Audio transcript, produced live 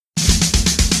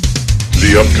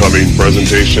The upcoming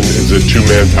presentation is a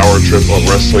two-man power trip of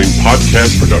wrestling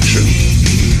podcast production.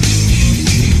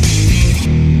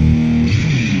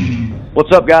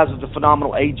 What's up, guys? It's the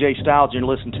phenomenal AJ Styles, and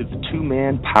you're listening to the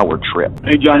two-man power trip.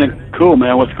 Hey, Johnny. Cool,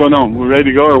 man. What's going on? We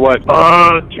ready to go or what?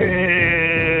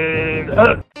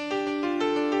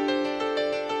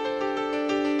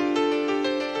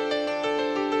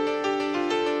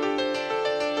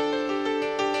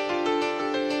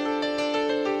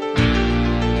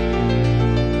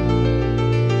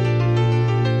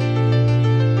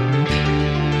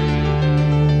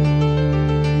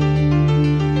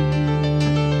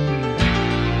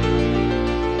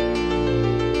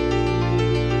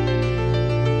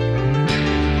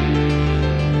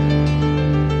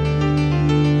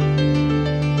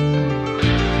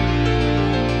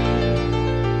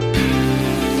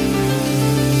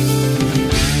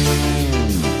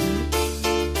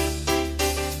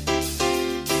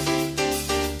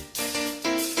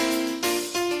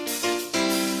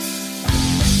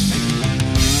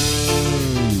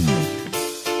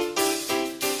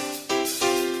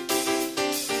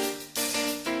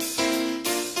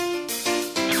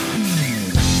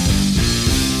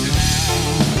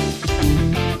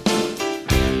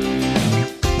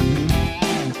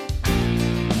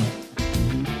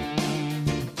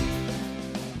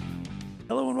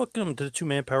 Welcome to the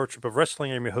two-man power trip of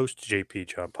wrestling. I'm your host, JP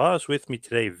John Paz. With me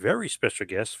today, very special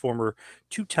guest, former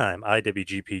two-time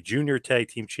IWGP Junior Tag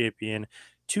Team Champion,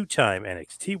 two-time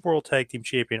NXT World Tag Team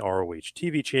Champion, ROH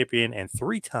TV Champion, and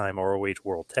three-time ROH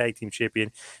World Tag Team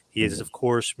Champion. He is, of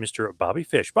course, Mr. Bobby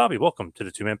Fish. Bobby, welcome to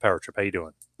the two-man power trip. How you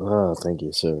doing? Oh, thank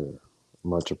you, sir.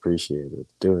 Much appreciated.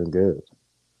 Doing good.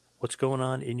 What's going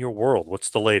on in your world? What's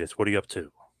the latest? What are you up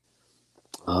to?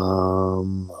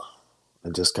 I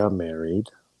just got married.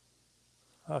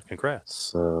 Oh, congrats.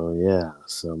 So, yeah,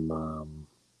 a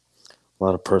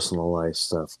lot of personal life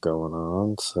stuff going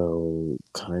on. So,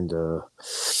 kind of,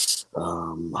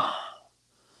 I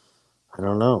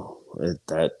don't know.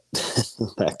 That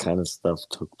that kind of stuff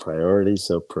took priority.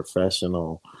 So,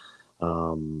 professional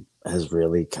has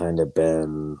really kind of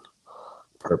been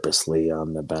purposely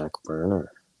on the back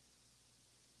burner.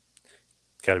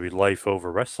 Got to be life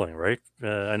over wrestling, right?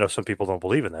 I know some people don't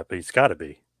believe in that, but it's got to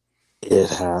be. It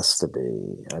has to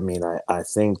be. I mean, I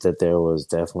think that there was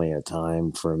definitely a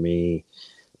time for me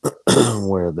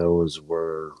where those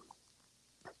were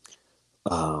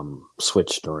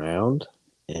switched around.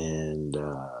 And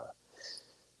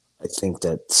I think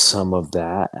that some of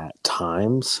that at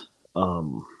times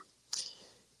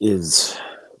is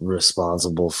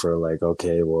responsible for, like,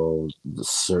 okay, well,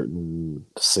 certain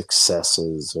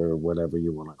successes or whatever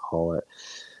you want to call it.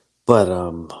 But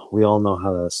we all know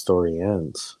how that story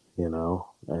ends. You know,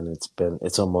 and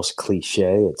it's almost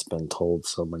cliche. It's been told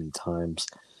so many times.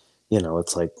 You know,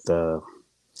 it's like the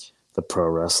pro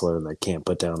wrestler that can't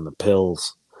put down the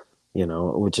pills, you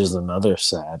know, which is another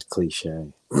sad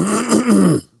cliche.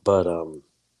 But I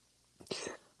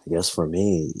guess for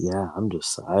me, yeah, I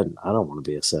don't want to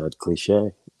be a sad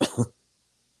cliche.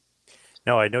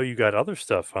 Now, I know you got other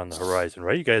stuff on the horizon,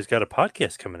 right? You guys got a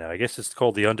podcast coming out. I guess it's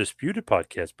called the Undisputed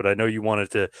Podcast, but I know you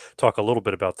wanted to talk a little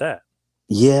bit about that.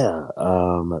 Yeah,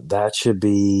 that should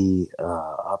be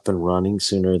up and running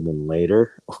sooner than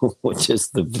later, which is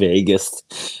the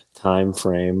vaguest time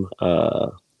frame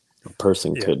a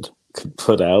person could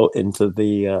put out into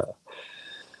the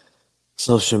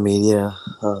social media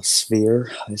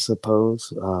sphere, I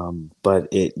suppose.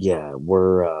 But we've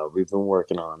been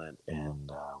working on it, and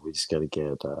we just got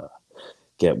to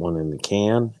get one in the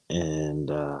can and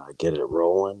get it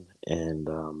rolling, and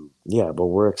but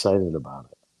we're excited about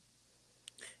it.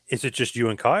 Is it just you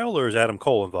and Kyle, or is Adam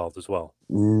Cole involved as well?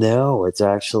 No, it's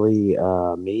actually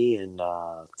me and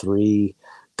three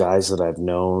guys that I've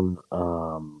known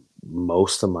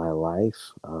most of my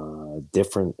life,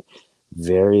 different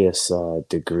various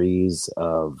degrees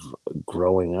of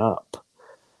growing up.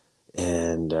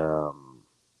 And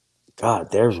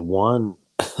God, there's one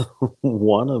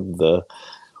one of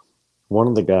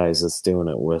the guys that's doing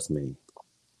it with me.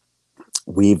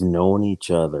 We've known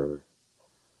each other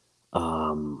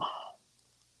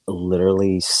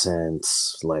literally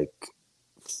since, like,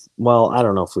 well, I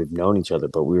don't know if we've known each other,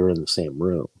 but we were in the same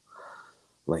room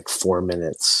like 4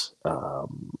 minutes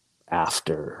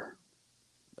after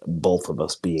both of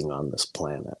us being on this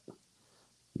planet.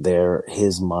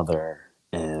 His mother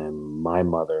and my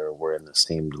mother were in the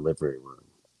same delivery room.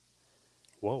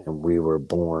 Whoa. And we were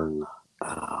born,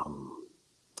 I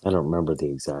don't remember the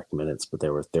exact minutes, but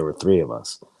there were three of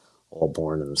us all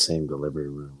born in the same delivery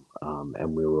room.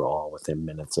 And we were all within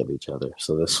minutes of each other.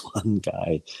 So this one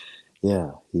guy,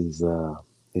 yeah, he's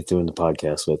He's doing the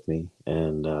podcast with me,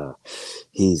 and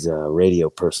he's a radio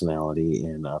personality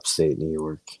in upstate New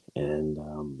York. And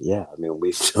yeah, I mean,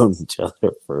 we've known each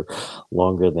other for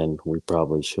longer than we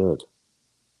probably should.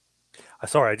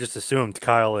 Sorry, I just assumed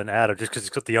Kyle and Adam just because it's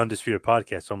got the Undisputed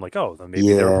podcast. So I'm like, oh, then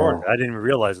maybe they're a part Yeah, of it. I didn't even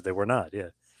realize that they were not. Yeah.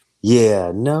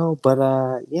 yeah, no, but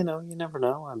you know, you never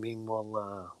know. I mean,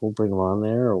 we'll bring him on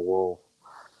there, or we'll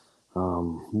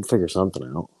figure something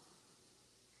out.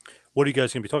 What are you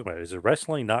guys going to be talking about? Is it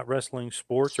wrestling, not wrestling,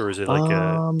 sports, or is it like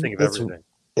a Um, thing of it's everything?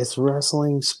 it's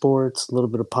wrestling, sports, a little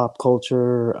bit of pop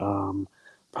culture,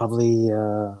 probably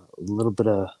a little bit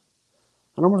of.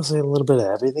 I don't want to say a little bit of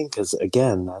everything because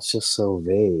again, that's just so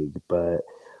vague. But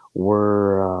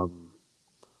we're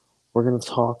we're gonna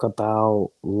talk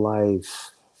about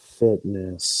life,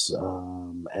 fitness,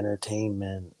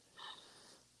 entertainment,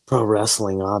 pro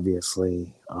wrestling,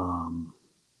 obviously.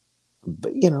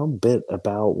 But you know, bit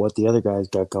about what the other guys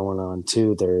got going on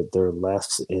too. They're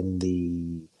less in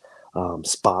the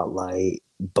spotlight,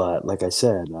 but like I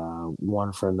said,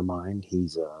 one friend of mine,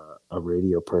 he's a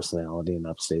radio personality in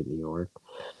upstate New York.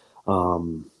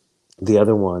 Um, the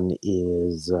other one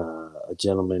is a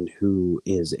gentleman who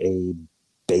is a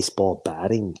baseball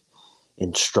batting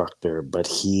instructor, but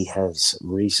he has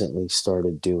recently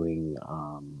started doing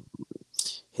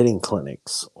hitting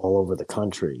clinics all over the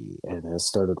country and has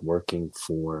started working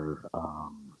for a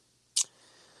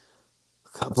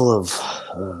couple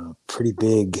of pretty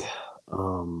big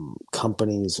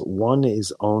companies. One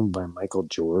is owned by Michael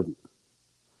Jordan.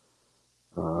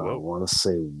 I Whoa. want to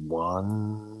say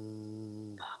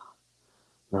one,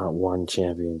 not one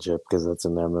championship because that's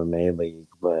an MMA league,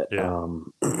 but Yeah.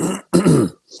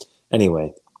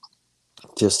 anyway,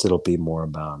 just it'll be more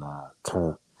about kind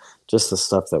of just the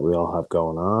stuff that we all have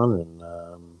going on, and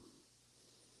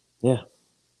yeah.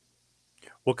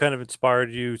 What kind of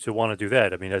inspired you to want to do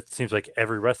that? I mean, it seems like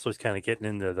every wrestler's kind of getting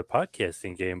into the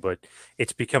podcasting game, but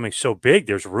it's becoming so big.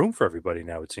 There's room for everybody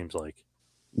now, it seems like.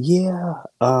 Yeah,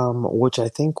 which I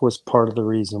think was part of the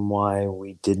reason why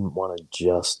we didn't want to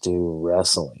just do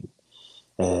wrestling.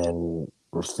 And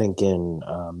we're thinking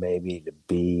maybe to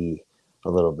be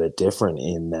a little bit different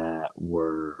in that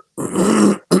we're,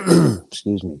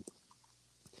 excuse me,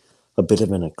 a bit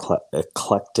of an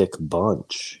eclectic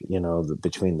bunch, you know,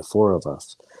 between the four of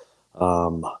us.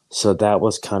 So that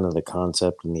was kind of the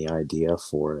concept and the idea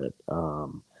for it.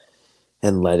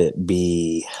 And let it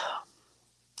be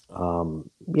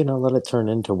you know, let it turn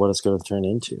into what it's going to turn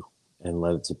into and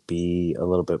let it be a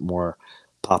little bit more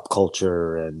pop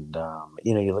culture. And,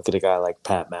 you know, you look at a guy like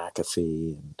Pat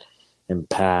McAfee and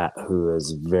Pat, who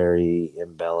is very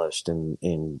embellished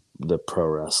in the pro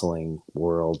wrestling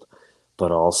world,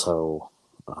 but also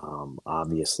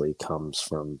obviously comes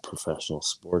from professional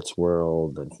sports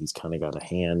world. And he's kind of got a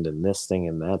hand in this thing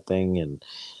and that thing. And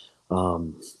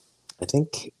I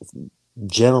think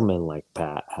gentlemen like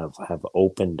Pat have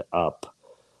opened up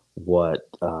what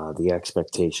the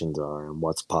expectations are and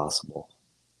what's possible.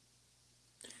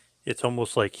 It's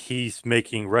almost like he's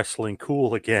making wrestling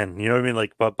cool again. You know what I mean?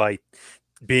 Like, but by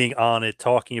being on it,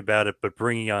 talking about it, but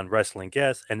bringing on wrestling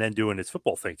guests and then doing his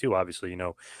football thing too, obviously, you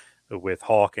know, with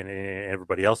Hawk and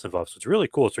everybody else involved. So it's really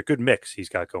cool. It's a good mix he's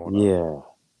got going on. Yeah,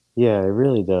 yeah, it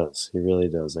really does. It really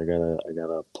does. I gotta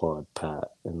applaud Pat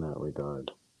in that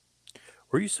regard.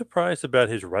 Were you surprised about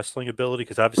his wrestling ability?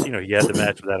 Because obviously, you know, he had the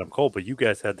match with Adam Cole, but you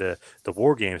guys had the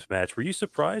War Games match. Were you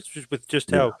surprised with just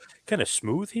Yeah. how kind of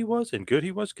smooth he was and good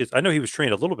he was? Because I know he was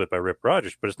trained a little bit by Rip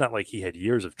Rogers, but it's not like he had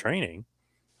years of training.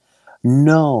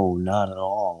 No, not at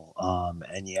all.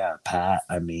 And yeah, Pat,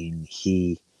 I mean,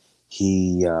 he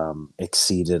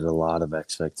exceeded a lot of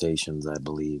expectations, I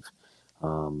believe.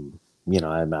 You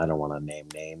know, I don't want to name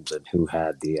names and who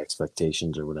had the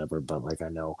expectations or whatever, but like I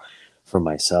know for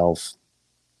myself,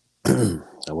 I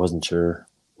wasn't sure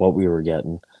what we were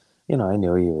getting. You know, I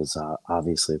knew he was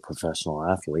obviously a professional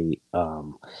athlete,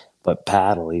 but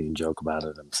Pat will even joke about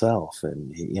it himself,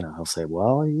 and you know he'll say,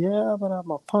 "Well, yeah, but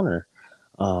I'm a punter."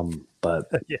 But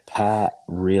Yeah. Pat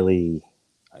really,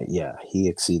 yeah, he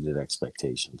exceeded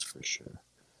expectations for sure.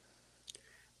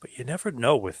 But you never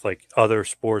know with like other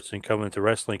sports and coming to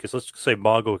wrestling. Because let's say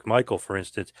Mongo Michael, for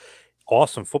instance,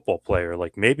 awesome football player,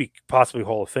 like maybe possibly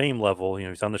Hall of Fame level. You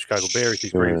know, he's on the Chicago Bears.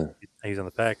 He's great. Sure. He's on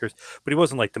the Packers, but he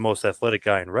wasn't like the most athletic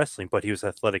guy in wrestling. But he was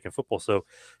athletic in football. So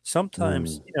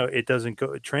sometimes Mm, you know it doesn't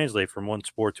go translate from one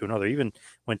sport to another. Even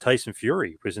when Tyson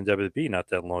Fury was in WWE not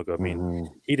that long ago, I mean, hmm.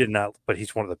 he did not. But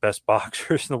he's one of the best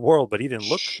boxers in the world. But he didn't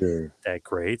look Sure. that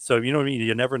great. So you know what I mean.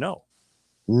 You never know.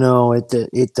 No,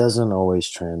 it doesn't always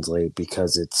translate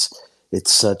because it's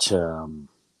such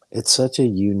It's such a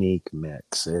unique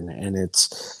mix, and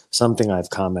it's something I've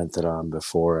commented on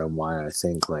before, and why I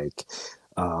think like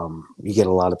you get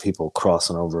a lot of people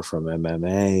crossing over from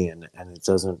MMA, and it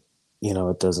doesn't,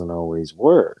 it doesn't always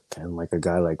work. And like a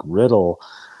guy like Riddle,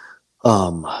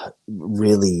 um,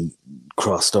 really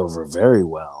crossed over very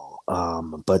well.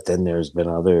 But then there's been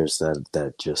others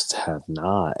that just have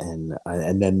not, and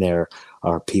then there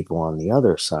are people on the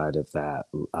other side of that.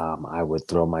 I would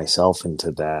throw myself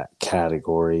into that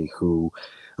category. Who,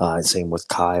 same with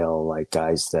Kyle, like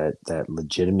guys that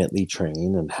legitimately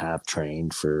train and have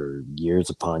trained for years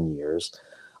upon years.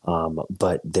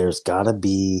 But there's got to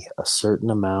be a certain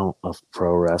amount of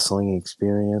pro wrestling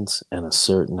experience and a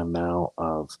certain amount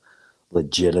of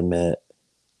legitimate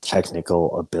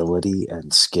technical ability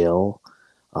and skill,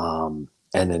 and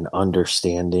an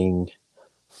understanding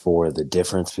for the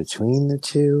difference between the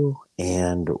two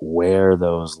and where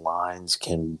those lines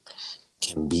can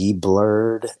be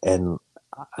blurred. And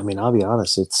I mean, I'll be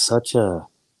honest, it's such a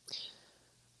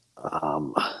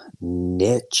um,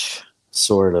 niche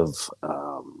sort of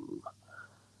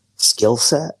skill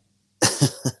set.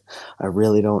 I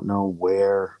really don't know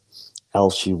where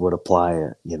else you would apply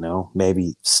it,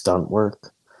 maybe stunt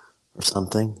work or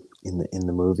something in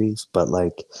the movies, but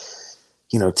like,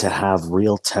 to have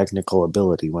real technical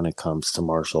ability when it comes to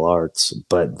martial arts,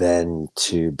 but then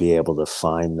to be able to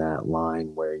find that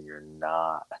line where you're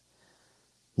not,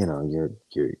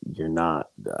 you're not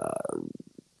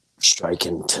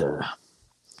striking to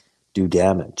do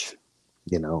damage,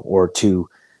 or to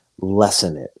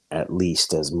lessen it at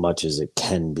least as much as it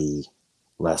can be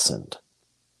lessened.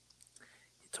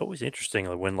 It's always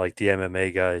interesting when like the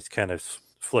MMA guys kind of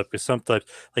flip, because sometimes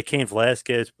like Cain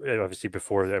Velasquez, obviously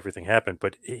before everything happened,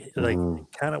 but like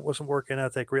Mhm. kind of wasn't working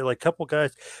out that great. Like a couple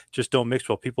guys just don't mix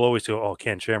well. People always go, "Oh,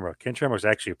 Ken Shamrock." Ken Shamrock's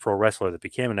actually a pro wrestler that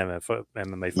became an MMA fighter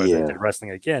that Yeah, did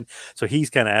wrestling again, so he's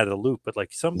kind of out of the loop. But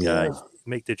like some yeah, guys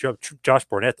make the jump. Josh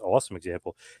Barnett, awesome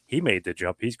example. He made the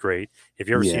jump. He's great. If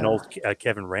you ever seen yeah. old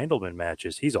Kevin Randleman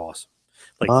matches, he's awesome.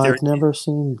 Like they're I've never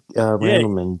seen yeah.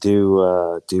 Randleman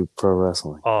do pro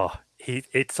wrestling. Oh,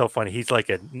 it's so funny. He's like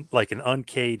like an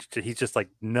uncaged. He's just like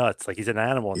nuts. Like he's an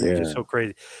animal in there. He's just Yeah, so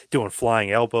crazy, doing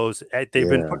flying elbows. They've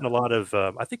been yeah. putting a lot of.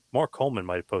 I think Mark Coleman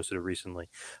might have posted it recently.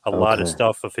 A lot of Okay.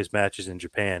 stuff of his matches in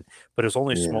Japan, but it was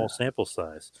only a Yeah, small sample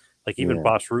size. Like even yeah.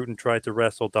 Boss Rutan tried to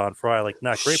wrestle Don Fry. Like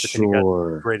not great, but then you got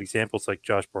Sure. great examples like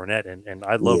Josh Barnett, and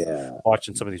I love Yeah.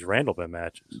 watching some of these Randleman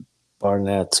matches.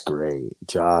 Barnett's great.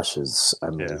 Josh is, I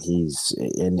mean, Yeah. he's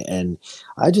and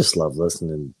I just love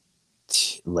listening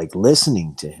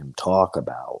to him talk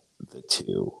about the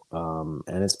two.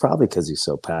 And it's probably because he's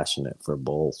so passionate for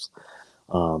both.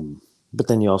 Um, but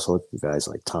then you also look at guys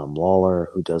like Tom Lawler,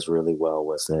 who does really well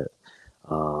with it.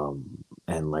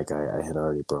 And like I had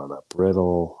already brought up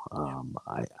Riddle.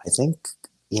 I think,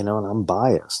 and I'm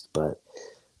biased, but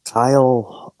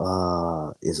Kyle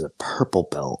is a purple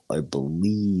belt, I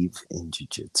believe, in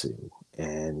jiu-jitsu.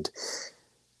 And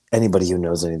anybody who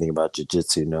knows anything about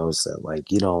jiu-jitsu knows that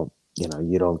like you don't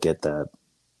get that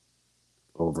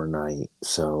overnight.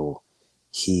 So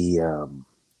he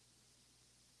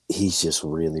he's just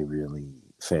really, really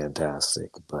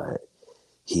fantastic. But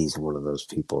he's one of those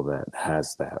people that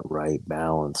has that right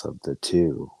balance of the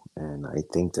two. And I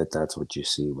think that that's what you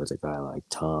see with a guy like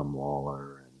Tom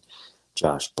Lawler and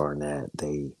Josh Barnett.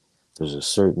 There's a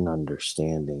certain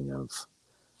understanding of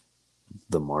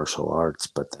the martial arts,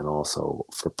 but then also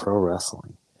for pro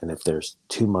wrestling. And if there's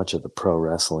too much of the pro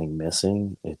wrestling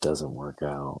missing, it doesn't work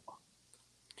out.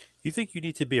 You think you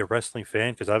need to be a wrestling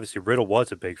fan? Because obviously Riddle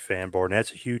was a big fan.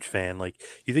 Barnett's a huge fan. Like,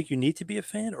 you think you need to be a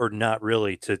fan or not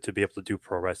really to be able to do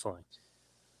pro wrestling?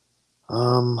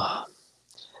 Um,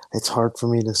 it's hard for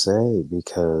me to say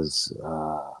because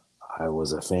I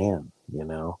was a fan,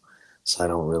 so I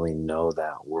don't really know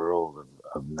that world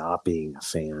of not being a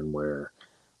fan where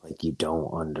like you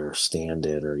don't understand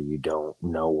it or you don't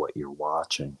know what you're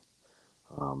watching.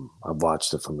 I've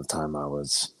watched it from the time I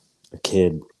was a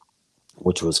kid,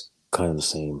 which was kind of the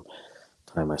same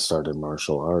time I started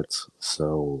martial arts.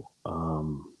 So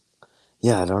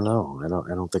yeah, I don't know. I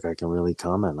don't think I can really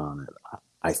comment on it.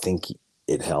 I think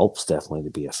it helps definitely to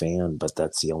be a fan, but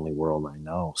that's the only world I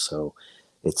know. So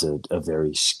it's a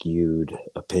very skewed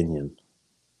opinion.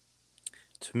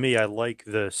 To me, I like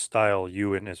the style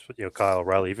you and Kyle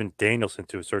O'Reilly, even Danielson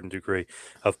to a certain degree,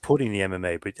 of putting the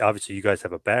MMA. But obviously, you guys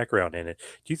have a background in it.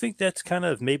 Do you think that's kind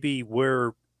of maybe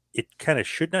where it kind of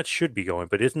should be going?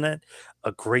 But isn't that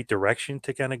a great direction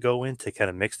to kind of go in to kind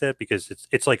of mix that, because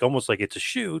it's like almost like it's a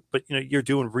shoot, but you're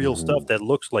doing real stuff Hmm. that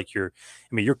looks like you're.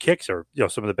 I mean, your kicks are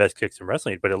some of the best kicks in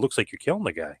wrestling, but it looks like you're killing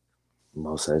the guy.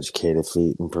 Most educated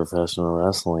feet in professional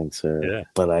wrestling, sir. Yeah.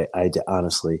 But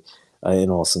honestly, in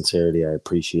all sincerity, I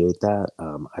appreciate that.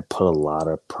 I put a lot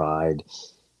of pride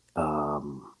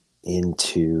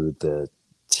into the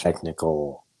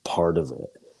technical part of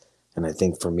it. And I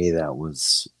think for me,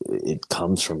 it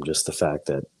comes from just the fact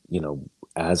that,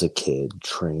 as a kid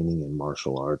training in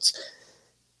martial arts,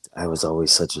 I was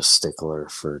always such a stickler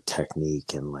for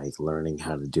technique and like learning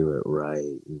how to do it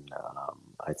right. And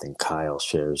I think Kyle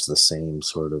shares the same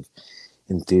sort of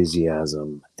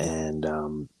enthusiasm. And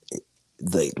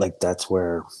that's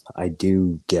where I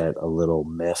do get a little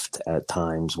miffed at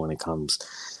times when it comes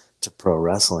to pro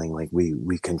wrestling. Like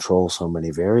we control so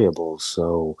many variables,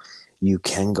 so you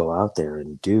can go out there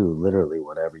and do literally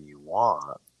whatever you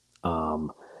want.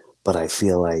 But I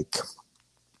feel like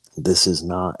this is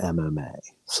not MMA.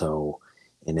 So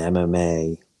in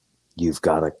MMA, you've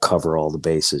got to cover all the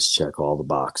bases, check all the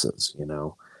boxes,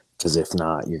 because if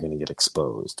not, you're going to get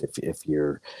exposed. If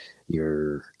you're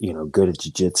good at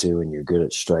jiu-jitsu and you're good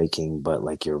at striking, but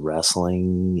like your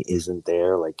wrestling isn't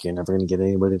there, like you're never going to get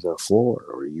anybody to the floor,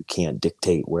 or you can't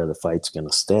dictate where the fight's going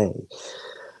to stay.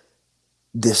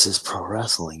 This is pro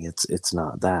wrestling. It's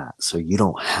not that. So you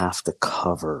don't have to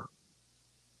cover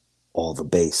all the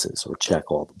bases or check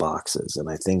all the boxes. And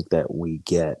I think that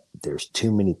there's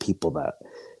too many people that,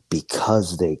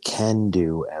 because they can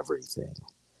do everything,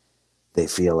 they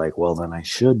feel like, well, then I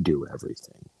should do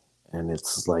everything. And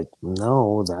it's like,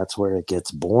 no, that's where it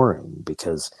gets boring,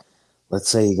 because let's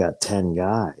say you got 10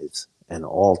 guys and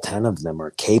all 10 of them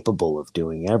are capable of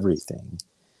doing everything.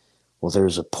 Well,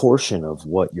 there's a portion of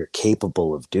what you're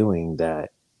capable of doing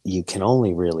that you can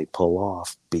only really pull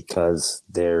off because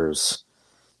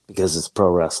it's pro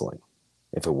wrestling.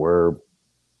 If it were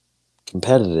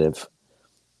competitive,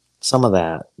 some of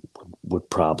that would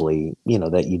probably,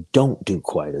 that you don't do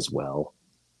quite as well,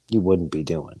 you wouldn't be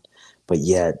doing. But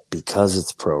yet, because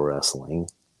it's pro wrestling,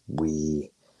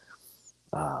 we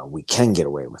can get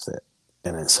away with it.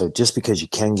 And so just because you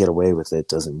can get away with it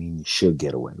doesn't mean you should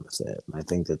get away with it. And I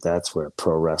think that that's where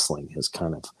pro wrestling has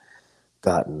kind of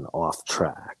gotten off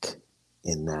track,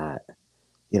 in that,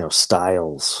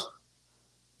 styles,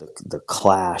 the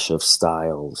clash of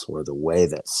styles, or the way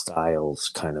that styles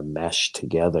kind of mesh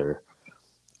together,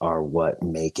 are what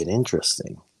make it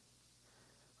interesting.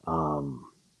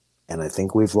 And I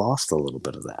think we've lost a little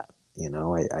bit of that.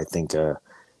 I think,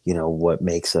 what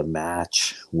makes a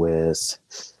match with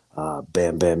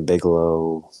Bam Bam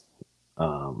Bigelow,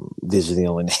 these are the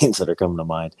only names that are coming to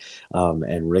mind,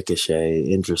 and Ricochet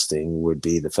interesting, would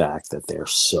be the fact that they're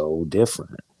so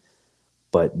different.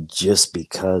 But just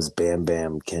because Bam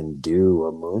Bam can do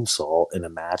a moonsault in a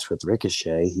match with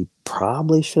Ricochet, he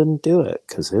probably shouldn't do it,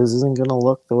 because his isn't going to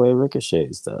look the way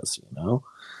Ricochet's does,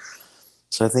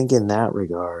 So I think in that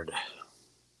regard,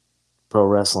 pro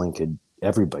wrestling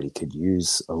everybody could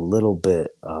use a little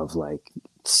bit of like,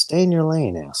 stay in your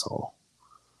lane, asshole.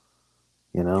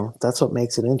 That's what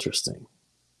makes it interesting.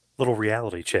 Little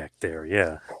reality check there,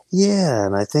 yeah. Yeah,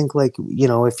 and I think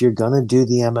if you're gonna do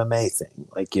the MMA thing,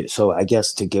 so I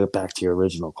guess to get back to your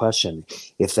original question,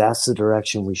 if that's the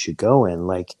direction we should go in,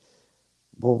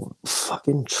 well,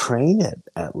 fucking train it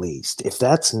at least. If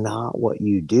that's not what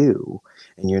you do,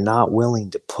 and you're not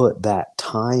willing to put that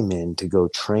time in to go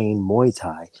train Muay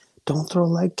Thai, don't throw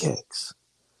leg kicks.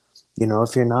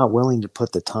 If you're not willing to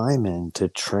put the time in to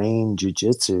train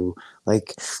jiu-jitsu,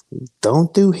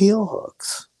 don't do heel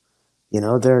hooks.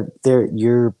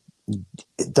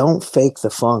 Don't fake the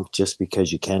funk just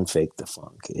because you can fake the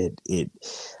funk.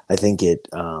 I think it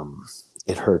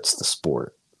hurts the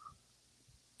sport.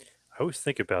 I always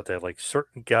think about that. Like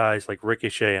certain guys like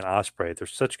Ricochet and Ospreay, they're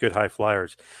such good high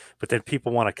flyers, but then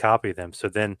people want to copy them. So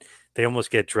then they almost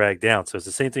get dragged down. So it's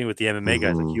the same thing with the MMA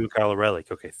guys, like you and Kyle O'Reilly.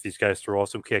 Okay, these guys throw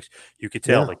awesome kicks. You could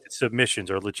tell the submissions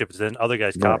are legit, but then other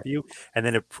guys copy you, and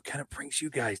then it kind of brings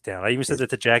you guys down. I even said that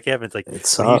to Jack Evans. Like when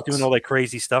he's doing all that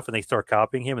crazy stuff and they start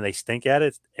copying him and they stink at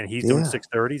it, and he's doing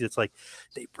 630s, it's like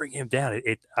they bring him down.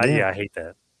 I hate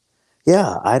that.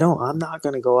 Yeah, I'm not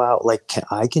going to go out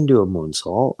I can do a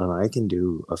moonsault and I can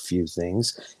do a few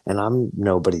things, and I'm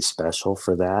nobody special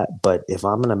for that. But if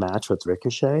I'm in a match with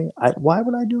Ricochet, why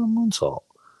would I do a moonsault?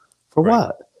 For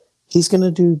what? He's going to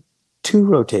do 2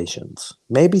 rotations,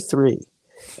 maybe 3.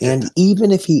 And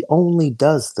even if he only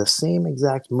does the same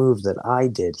exact move that I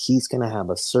did, he's going to have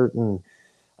a certain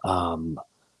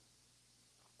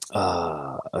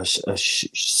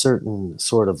certain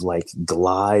sort of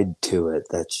glide to it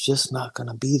that's just not going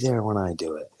to be there when I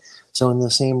do it. So in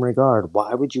the same regard,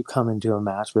 why would you come into a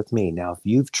match with me? Now, if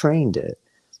you've trained it,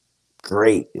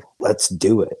 great, let's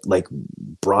do it. Like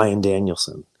Bryan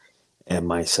Danielson and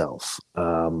myself.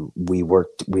 We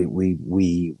worked. We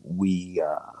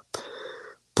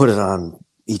put it on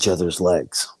each other's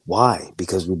legs. Why?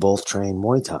 Because we both train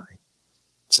Muay Thai,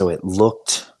 so it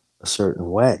looked a certain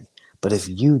way. But if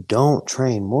you don't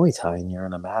train Muay Thai and you're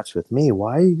in a match with me,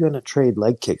 why are you going to trade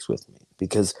leg kicks with me?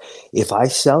 Because if I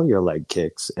sell your leg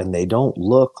kicks and they don't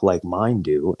look like mine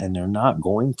do, and they're not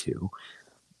going to,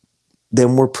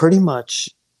 then we're pretty much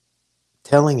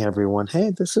telling everyone, hey,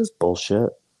 this is bullshit,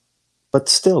 but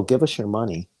still give us your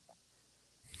money.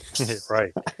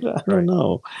 Right. I don't Right.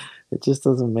 know. It just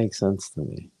doesn't make sense to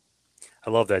me. I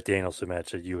love that Danielson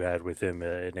match that you had with him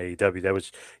in AEW. That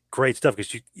was great stuff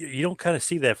because you don't kind of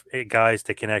see that guys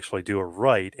that can actually do it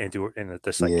right and do it in the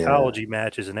Yeah. psychology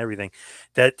matches and everything.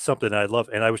 That's something I love.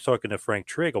 And I was talking to Frank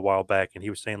Trigg a while back, and he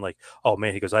was saying like, "Oh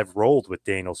man," he goes, "I've rolled with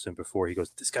Danielson before." He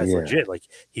goes, "This guy's Yeah. legit. Like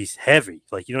he's heavy.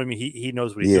 Like you know what I mean. He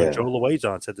knows what he's doing." Yeah. Joe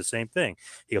Luazon said the same thing.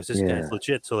 He goes, "This Yeah. guy's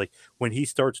legit." So like when he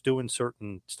starts doing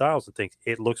certain styles and things,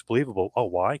 it looks believable. Oh,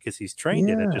 why? Because he's trained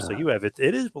in it, just like Yeah. you have. It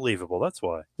is believable. That's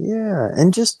why. Yeah.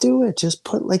 And just do it. Just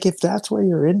put, like, if that's where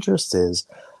your interest is,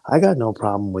 I got no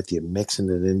problem with you mixing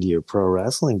it into your pro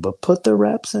wrestling, but put the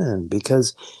reps in,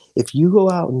 because if you go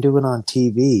out and do it on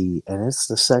TV and it's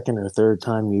the second or third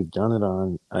time you've done it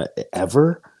on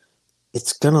ever,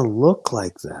 it's going to look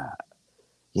like that.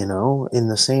 You know, in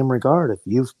the same regard, if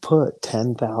you've put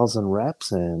 10,000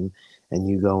 reps in and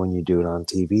you go and you do it on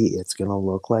TV, it's going to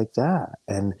look like that.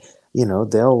 And, you know,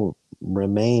 they'll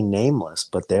remain nameless,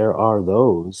 but there are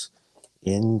those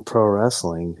in pro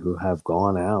wrestling who have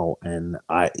gone out, and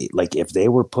like, if they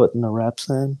were putting the reps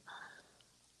in,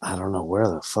 I don't know where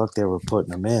the fuck they were putting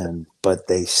them in, but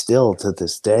they still to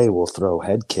this day will throw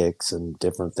head kicks and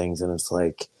different things. And it's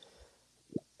like,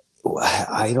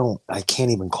 I can't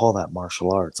even call that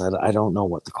martial arts. I don't know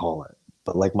what to call it.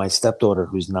 But like my stepdaughter,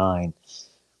 who's 9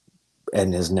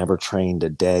 and has never trained a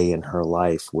day in her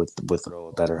life, would throw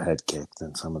a better head kick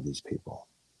than some of these people.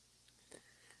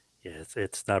 Yeah,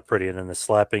 it's not pretty. And then the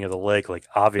slapping of the leg, like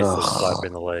obviously Ugh.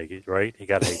 slapping the leg, right? You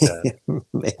gotta hate that. It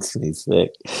makes me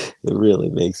sick. It really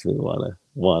makes me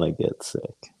wanna get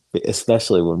sick,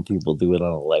 especially when people do it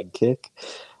on a leg kick.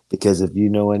 Because if you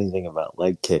know anything about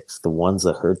leg kicks, the ones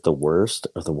that hurt the worst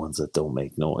are the ones that don't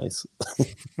make noise.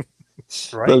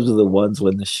 Right? Those are the ones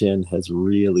when the shin has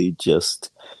really just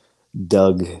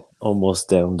dug almost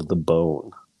down to the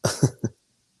bone.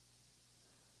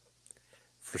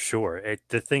 For sure.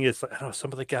 The thing is, I don't know,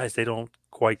 some of the guys they don't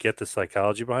quite get the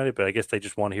psychology behind it, but I guess they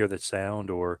just want to hear the sound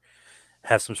or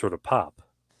have some sort of pop.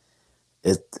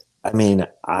 I mean,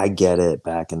 I get it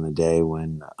back in the day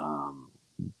when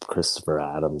Christopher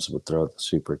Adams would throw the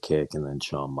super kick, and then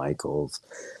Shawn Michaels,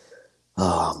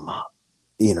 um,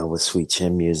 you know, with Sweet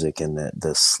Chin Music and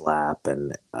the slap,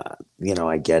 and you know,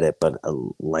 I get it, but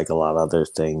like a lot of other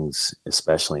things,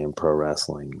 especially in pro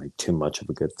wrestling, like too much of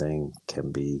a good thing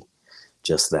can be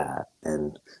just that,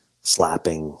 and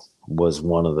slapping was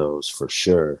one of those for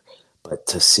sure. But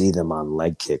to see them on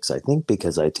leg kicks, I think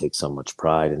because I take so much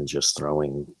pride in just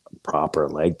throwing proper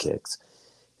leg kicks,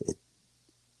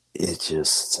 it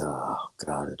just, oh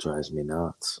God, it drives me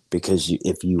nuts. Because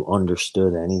if you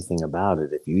understood anything about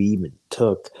it, if you even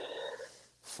took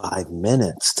 5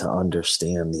 minutes to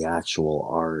understand the actual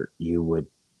art, you would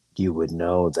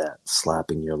know that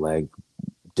slapping your leg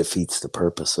defeats the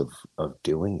purpose of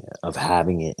doing it, of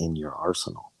having it in your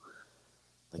arsenal.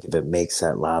 Like, if it makes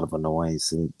that loud of a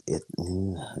noise,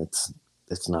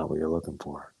 it's not what you're looking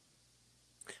for.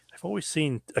 I've always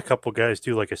seen a couple guys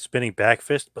do like a spinning back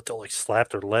fist, but they'll like slap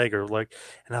their leg or like,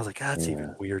 and I was like, ah, that's even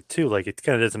Yeah. weird too. Like, it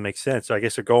kind of doesn't make sense. So I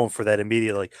guess they're going for that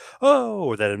immediate, like, oh,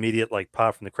 or that immediate like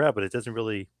pop from the crowd, but it doesn't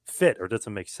really fit or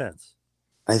doesn't make sense.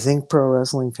 I think pro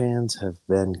wrestling fans have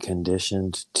been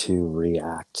conditioned to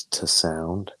react to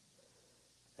sound.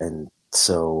 And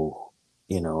so,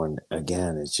 you know, and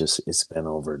again, it's been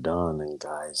overdone. And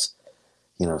guys,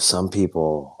 you know, some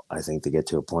people, I think they get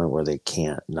to a point where they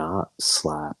can't not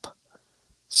slap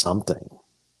something.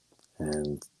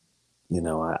 And, you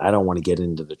know, I don't want to get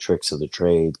into the tricks of the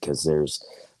trade, because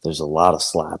there's a lot of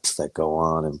slaps that go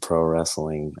on in pro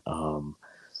wrestling.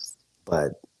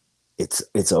 But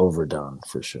it's overdone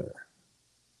for sure.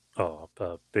 Oh,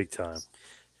 big time.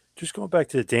 Just going back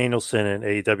to the Danielson and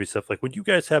AEW stuff, like when you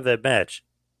guys have that match,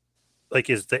 like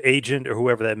is the agent or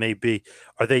whoever that may be,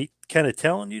 are they kind of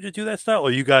telling you to do that style, or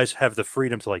you guys have the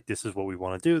freedom to like, this is what we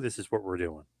want to do, this is what we're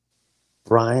doing?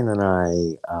 Brian and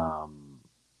I,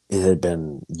 it had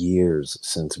been years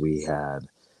since we had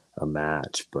a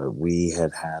match, but we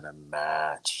had a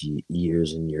match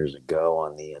years and years ago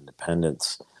on the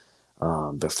independents,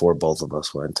 before both of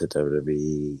us went to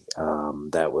WWE.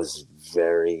 That was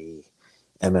very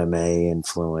MMA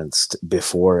influenced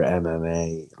before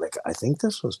MMA. Like, I think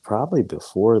this was probably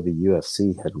before the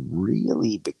UFC had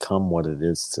really become what it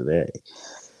is today,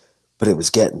 but it was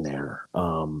getting there.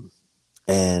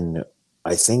 And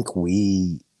I think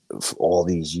for all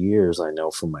these years, I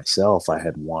know for myself, I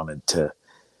had wanted to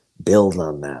build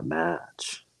on that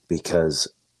match, because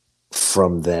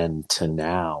from then to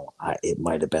now, it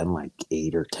might have been like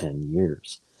 8 or 10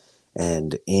 years.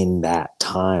 And in that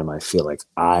time, I feel like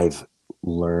I've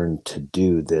learned to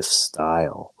do this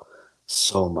style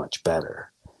so much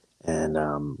better. And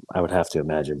I would have to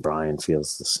imagine Brian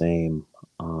feels the same.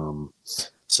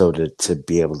 So to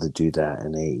be able to do that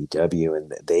in AEW,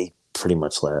 and they pretty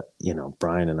much let,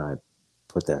 Brian and I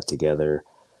put that together.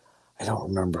 I don't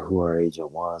remember who our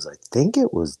agent was. I think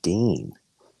it was Dean.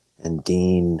 And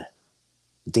Dean's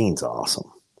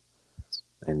awesome.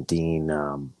 And Dean,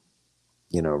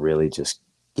 really just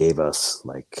gave us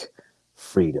like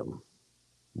freedom,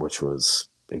 which was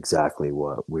exactly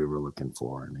what we were looking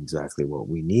for and exactly what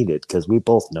we needed, because we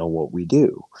both know what we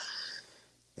do.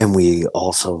 And we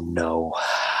also know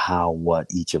how what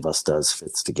each of us does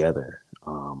fits together.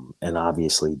 And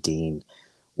obviously, Dean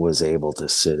was able to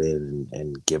sit in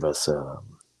and give us a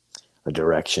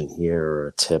direction here or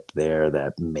a tip there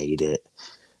that made it,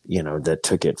 that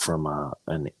took it from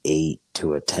an 8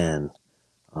 to a 10.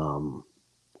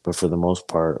 But for the most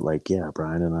part,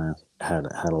 Brian and I had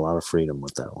a lot of freedom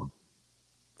with that one.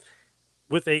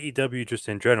 With AEW, just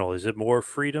in general, is it more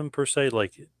freedom per se?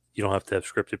 Like, you don't have to have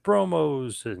scripted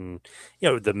promos, and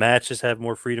the matches have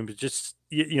more freedom. But just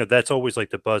that's always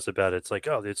like the buzz about it. It's like,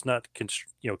 oh, it's not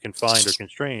confined or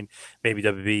constrained. Maybe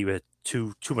WB with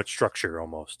too much structure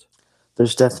almost.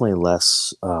 There's definitely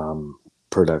less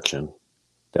production,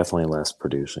 definitely less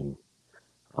producing.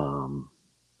 And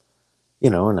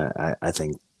I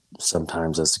think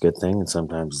sometimes that's a good thing, and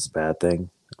sometimes it's a bad thing.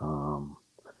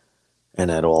 And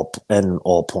at all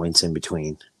points in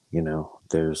between,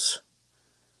 there's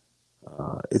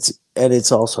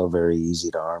it's also very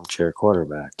easy to armchair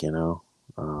quarterback,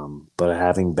 but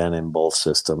having been in both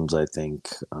systems, I think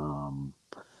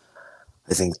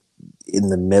in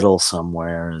the middle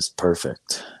somewhere is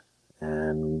perfect,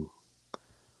 and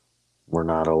we're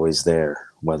not always there,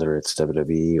 whether it's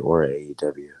WWE or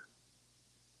AEW.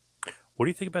 What do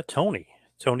you think about Tony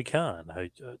Khan?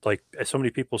 Like so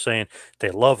many people saying they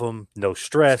love him, no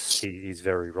stress. He's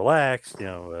very relaxed.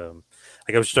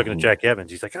 Like I was just talking to Jack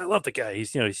Evans. He's like, I love the guy.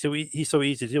 He's he's so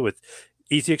easy to deal with.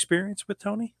 Easy experience with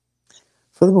Tony?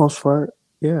 For the most part,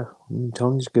 yeah.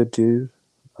 Tony's a good dude.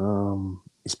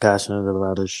 He's passionate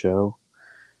about his show.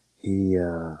 He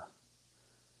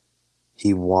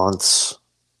wants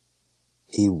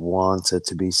it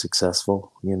to be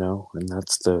successful, and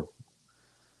that's the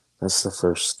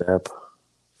first step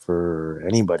for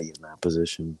anybody in that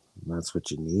position. That's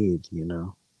what you need,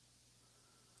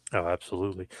 Oh,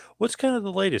 absolutely. What's kind of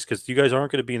the latest? Because you guys aren't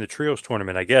going to be in the trios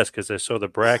tournament, I guess, because I saw the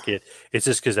bracket. Is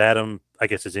this because Adam, I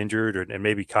guess, is injured, and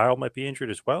maybe Kyle might be injured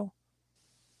as well?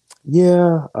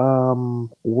 Yeah,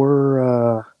 we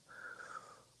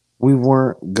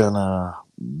weren't gonna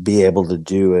be able to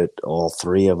do it, all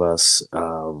three of us,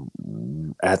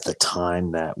 at the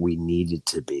time that we needed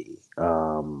to be.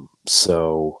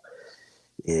 So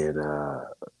it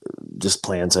just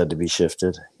plans had to be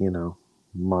shifted,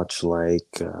 much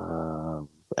like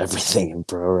everything in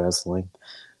pro wrestling.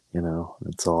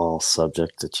 It's all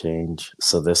subject to change.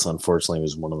 So this, unfortunately,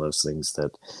 was one of those things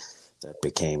that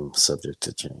became subject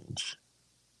to change.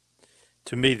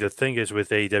 To me, the thing is with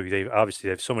AEW, they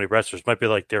have so many wrestlers. Might be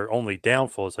like their only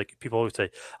downfall. It's like people always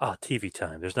say, "Oh, TV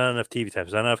time. There's not enough TV time.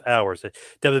 There's not enough hours."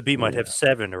 WWE might have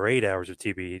 7 or 8 hours of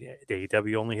TV.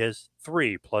 AEW only has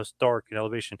 3 plus Dark and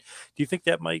Elevation. Do you think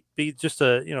that might be just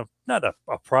not a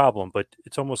problem, but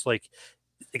it's almost like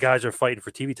the guys are fighting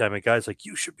for TV time, and guys like,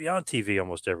 you should be on TV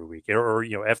almost every week, or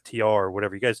FTR or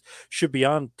whatever. You guys should be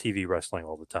on TV wrestling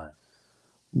all the time.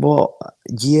 Well,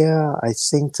 yeah, I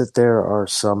think that there are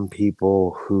some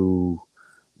people who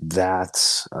I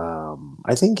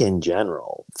think in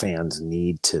general, fans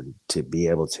need to be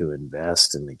able to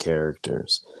invest in the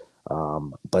characters.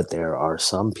 But there are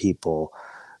some people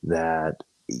that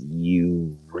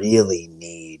you really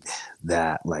need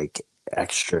that like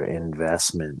extra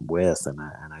investment with. And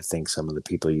I think some of the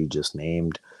people you just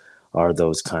named are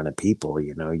those kind of people.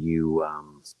 You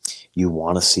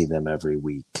want to see them every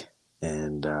week.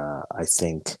 And I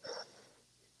think,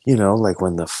 like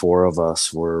when the 4 of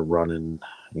us were running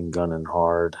and gunning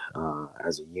hard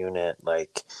as a unit,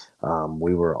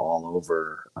 we were all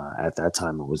over, at that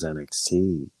time it was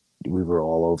NXT. We were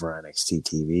all over NXT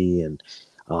TV. And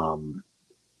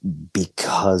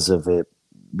because of it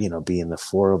being the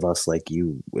four of us, like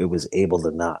it was able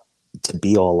to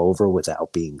be all over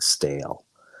without being stale.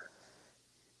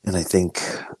 And I think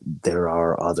there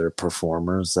are other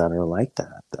performers that are like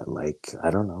that, like,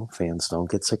 I don't know, fans don't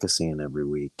get sick of seeing every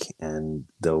week. And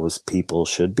those people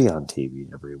should be on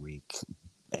TV every week.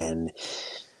 And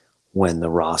when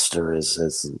the roster is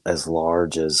as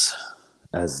large as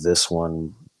this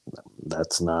one,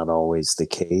 that's not always the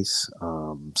case.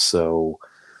 So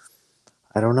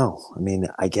I don't know. I mean,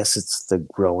 I guess it's the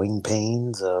growing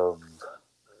pains of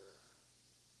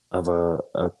a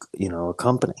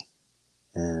company.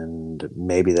 And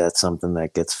maybe that's something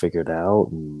that gets figured out,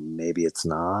 and maybe it's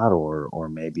not, or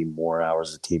maybe more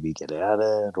hours of TV get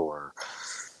added or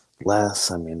less.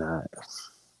 I mean,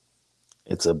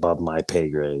 it's above my pay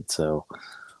grade. So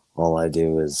all I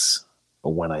do is,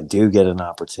 when I do get an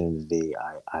opportunity,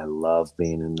 I love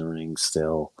being in the ring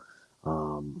still.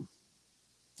 And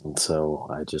so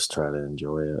I just try to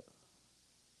enjoy it.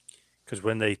 Because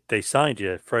when they signed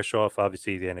you, fresh off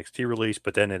obviously the NXT release,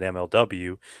 but then at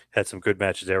MLW, had some good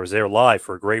matches there. I was there live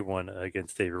for a great one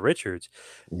against David Richards.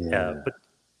 Yeah.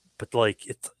 But like,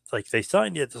 it's like they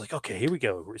signed you. It's like, okay, here we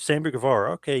go. Sammy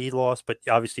Guevara. Okay, he lost, but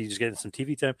obviously he's getting some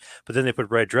TV time. But then they put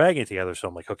Red Dragon together, so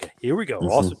I'm like, okay, here we go.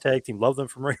 Awesome tag team. Love them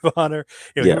from Ring of Honor.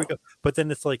 Here we go. But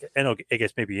then it's like, and I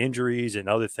guess maybe injuries and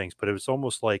other things. But it was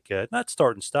almost like not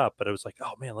start and stop, but it was like,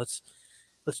 oh man, let's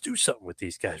do something with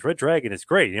these guys. Red Dragon is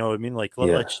great. You know what I mean? Like,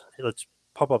 let's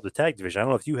pump up the tag division. I don't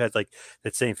know if you had like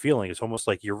that same feeling. It's almost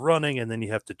like you're running and then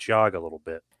you have to jog a little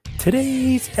bit.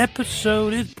 Today's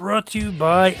episode is brought to you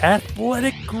by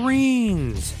Athletic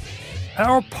Greens.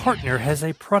 Our partner has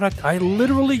a product I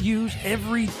literally use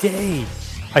every day.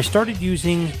 I started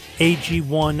using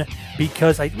AG1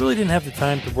 because I really didn't have the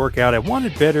time to work out. I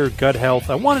wanted better gut health.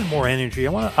 I wanted more energy.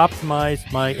 I want to optimize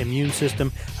my immune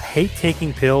system. I hate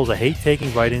taking pills. I hate taking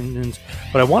vitamins,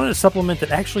 but I wanted a supplement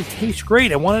that actually tastes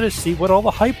great. I wanted to see what all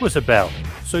the hype was about.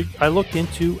 So I looked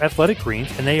into Athletic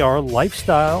Greens, and they are a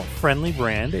lifestyle-friendly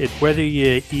brand. Whether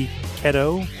you eat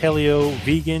keto, paleo,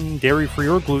 vegan, dairy-free,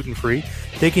 or gluten-free,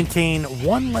 they contain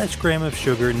 1 less gram of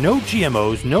sugar, no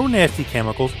GMOs, no nasty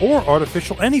chemicals, or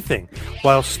artificial anything,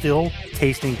 while still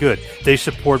tasting good. They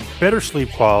support better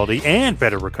sleep quality and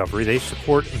better recovery. They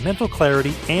support mental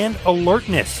clarity and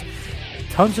alertness.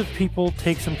 Tons of people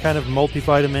take some kind of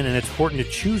multivitamin, and it's important to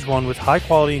choose one with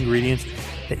high-quality ingredients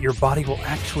that your body will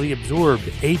actually absorb.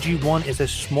 AG1 is a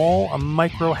small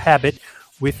micro habit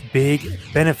with big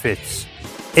benefits.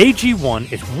 AG1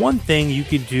 is one thing you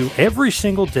can do every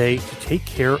single day to take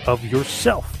care of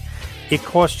yourself. It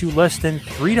costs you less than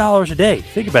 $3 a day.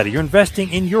 Think about it. You're investing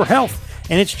in your health,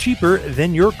 and it's cheaper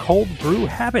than your cold brew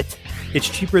habit. It's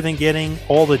cheaper than getting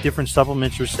all the different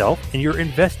supplements yourself, and you're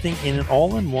investing in an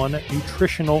all-in-one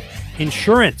nutritional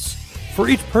insurance. For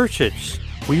each purchase,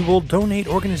 we will donate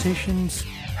organizations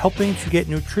helping to get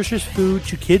nutritious food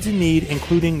to kids in need,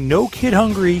 including No Kid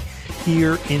Hungry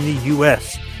here in the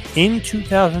U.S. In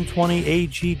 2020,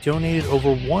 AG donated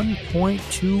over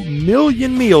 1.2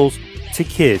 million meals to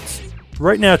kids.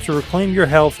 Right now, to reclaim your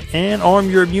health and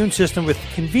arm your immune system with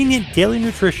convenient daily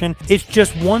nutrition, it's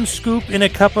just 1 scoop in a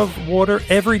cup of water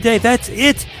every day. That's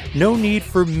it. No need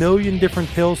for a million different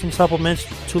pills and supplements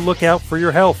to look out for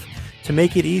your health. To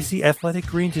make it easy, Athletic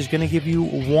Greens is going to give you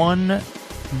 1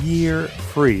 year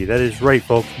free. That is right,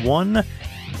 folks. 1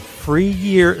 free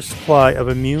year supply of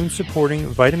immune-supporting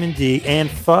vitamin D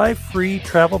and 5 free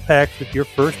travel packs with your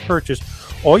first purchase.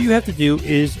 All you have to do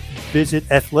is visit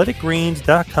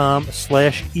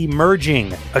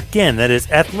athleticgreens.com/emerging. Again, that is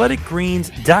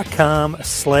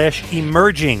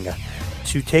athleticgreens.com/emerging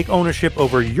to take ownership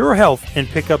over your health and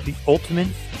pick up the ultimate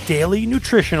daily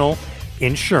nutritional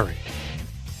insurance.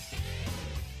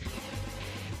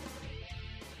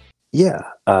 Yeah.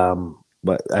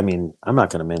 But I mean, I'm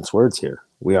not going to mince words here.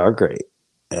 We are great.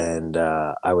 And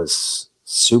I was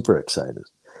super excited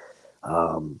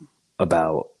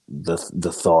about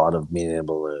the thought of being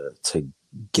able to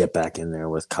get back in there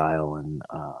with Kyle. And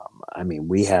I mean,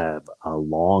 we have a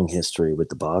long history with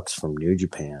the Bucks from New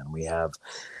Japan. We have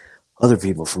other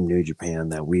people from New Japan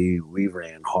that we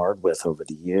ran hard with over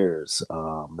the years.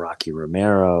 Rocky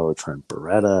Romero, Trent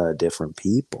Beretta, different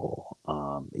people.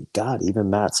 God, even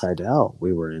Matt Sydal.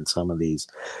 We were in some of these.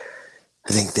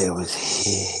 I think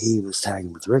he was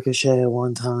tagging with Ricochet at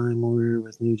one time when we were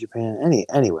with New Japan.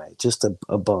 Anyway, just a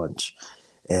bunch.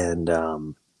 And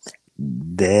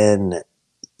then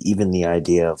even the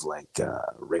idea of like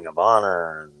Ring of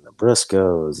Honor and the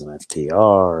Briscoes and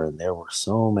FTR, and there were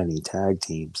so many tag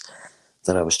teams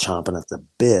that I was chomping at the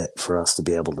bit for us to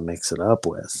be able to mix it up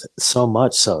with. So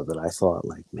much so that I thought,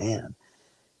 like, man,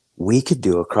 we could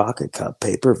do a Crockett Cup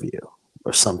pay-per-view.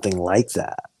 or something like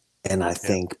that. And I Yeah.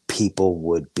 think people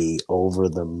would be over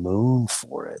the moon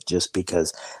for it just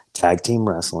because tag team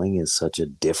wrestling is such a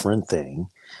different thing.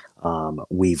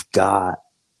 We've got,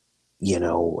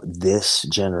 this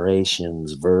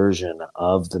generation's version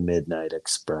of the Midnight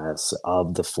Express,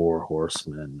 of the Four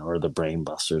Horsemen or the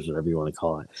Brainbusters, whatever you want to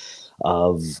call it,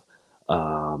 of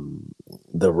um,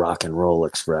 the Rock and Roll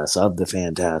Express, of the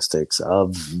Fantastics,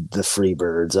 of the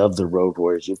Freebirds, of the Road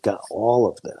Warriors. You've got all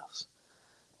of this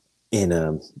in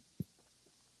a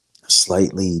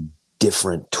slightly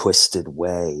different, twisted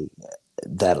way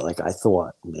that, like, I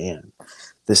thought, man,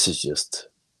 this is just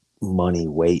money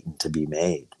waiting to be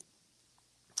made.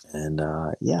 And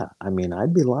yeah, I mean,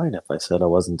 I'd be lying if I said I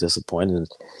wasn't disappointed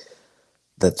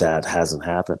that hasn't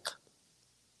happened.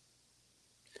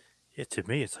 Yeah, to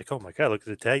me, it's like, oh my God, look at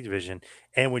the tag division.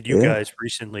 And when you Yeah, guys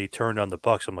recently turned on the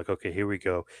Bucks, I'm like, okay, here we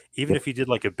go. Even yeah, if you did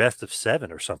like a best of 7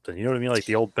 or something, you know what I mean? Like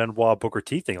the old Benoit Booker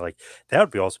T thing, like that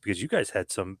would be awesome because you guys had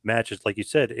some matches, like you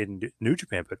said, in New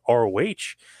Japan, but ROH. I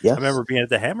yes, remember being at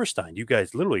the Hammerstein. You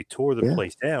guys literally tore the yeah,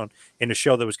 place down in a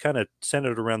show that was kind of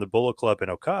centered around the Bullet Club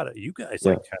and Okada. You guys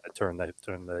yeah, like kind of turned the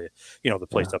the yeah.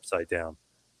 place upside down.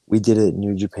 We did it in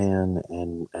New Japan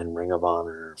and Ring of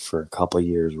Honor for a couple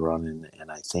years running, and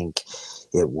I think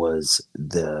it was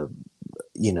the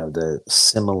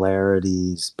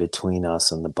similarities between us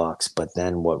and the Bucks, but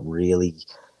then what really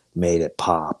made it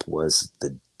pop was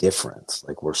the difference.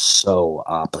 Like, we're so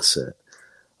opposite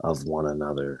of one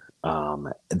another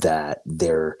that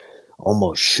there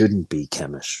almost shouldn't be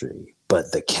chemistry,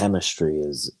 but the chemistry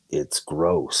it's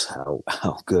gross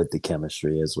how good the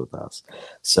chemistry is with us.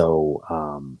 So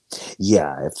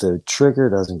yeah, if the trigger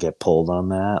doesn't get pulled on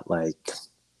that, like,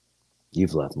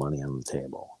 you've left money on the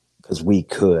table, because we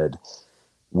could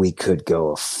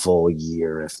go a full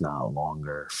year, if not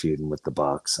longer, feuding with the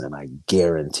Bucks, and I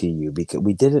guarantee you, because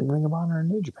we did it in Ring of Honor in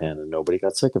New Japan and nobody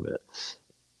got sick of it,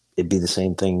 it'd be the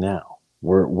same thing now.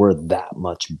 We're that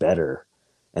much better,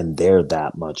 and they're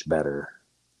that much better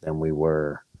than we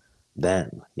were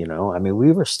then. I mean,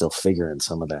 we were still figuring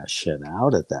some of that shit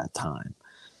out at that time,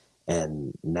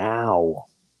 and now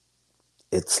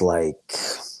it's like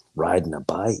riding a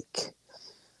bike.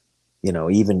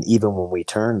 Even when we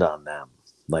turned on them,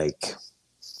 like,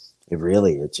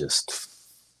 it just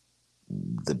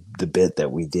the bit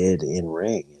that we did in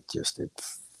ring, it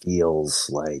feels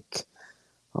like,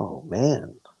 oh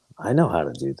man, I know how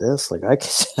to do this. Like, I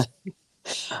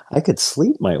could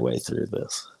sleep my way through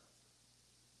this.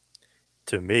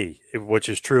 To me, which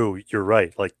is true, you're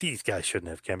right. Like these guys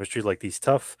shouldn't have chemistry. Like these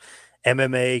tough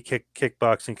MMA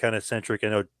kickboxing kind of centric. I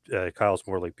know Kyle's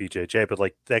more like BJJ, but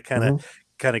like that Hmm.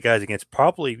 kind of guys against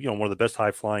probably one of the best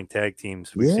high flying tag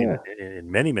teams we've seen Yeah.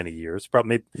 in many many years.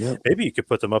 Probably Yep. maybe you could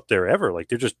put them up there ever. Like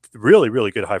they're just really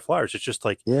really good high flyers. It's just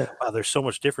like Yeah. wow, they're so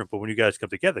much different. But when you guys come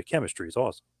together, chemistry is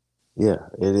awesome. Yeah.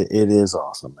 It is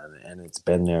awesome, and it's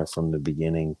been there from the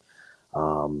beginning.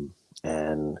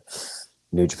 And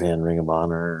New Japan, Ring of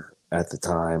Honor at the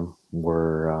time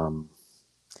were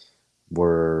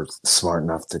smart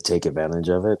enough to take advantage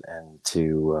of it and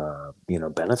to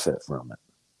benefit from it.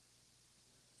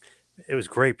 It was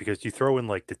great because you throw in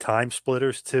like the time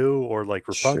splitters too, or like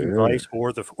Roppongi Vice,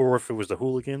 Sure. or if it was the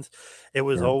Hooligans, it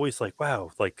was Yeah. always like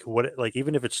wow, like what, like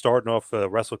even if it's starting off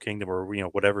Wrestle Kingdom or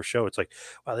whatever show, it's like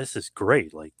wow, this is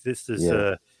great. Like this is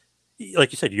Yeah.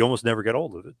 like you said, you almost never get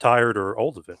old of it, tired or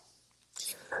old of it.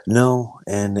 No,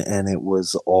 and it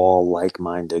was all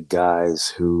like-minded guys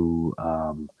who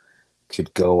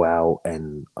could go out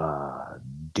and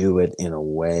do it in a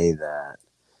way that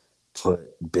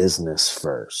put business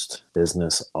first.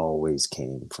 Business always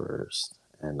came first.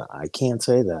 And I can't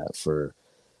say that for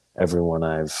everyone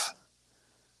I've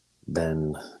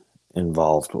been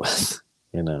involved with,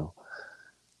 you know.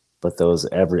 But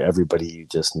everybody you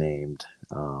just named,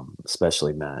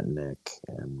 especially Matt and Nick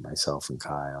and myself and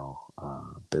Kyle,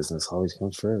 business always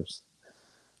comes first.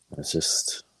 That's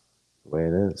just the way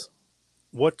it is.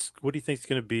 What do you think is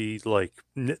going to be like?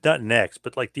 Not next,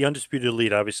 but like the Undisputed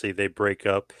Elite. Obviously, they break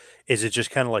up. Is it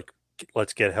just kind of like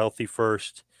let's get healthy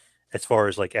first, as far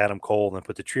as like Adam Cole, and then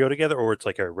put the trio together, or it's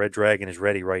like a Red Dragon is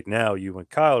ready right now. You and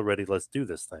Kyle are ready. Let's do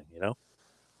this thing.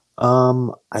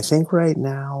 I think right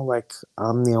now, like,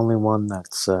 I'm the only one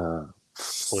that's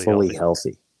Fully fully healthy.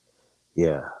 healthy.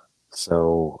 Yeah.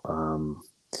 So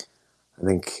I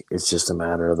think it's just a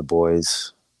matter of the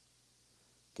boys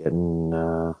getting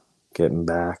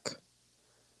back,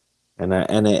 and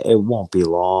it won't be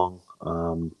long.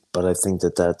 But I think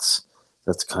that's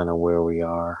kind of where we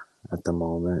are at the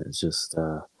moment. It's just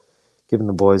giving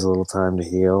the boys a little time to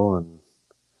heal, and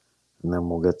then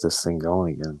we'll get this thing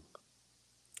going again.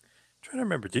 trying to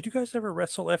remember. Did you guys ever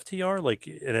wrestle FTR like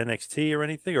at NXT or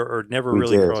anything, or never We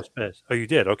really did. cross paths? Oh, you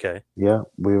did. Okay. Yeah,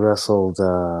 we wrestled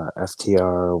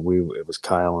FTR. It was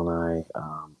Kyle and I.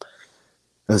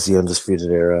 It was the Undisputed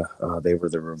Era. They were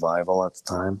the Revival at the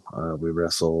time. We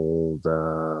wrestled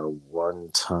one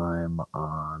time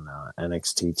on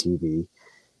NXT TV,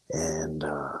 and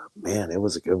man, it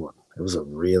was a good one. It was a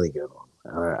really good one.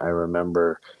 I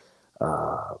remember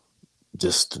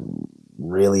just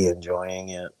really enjoying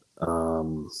it.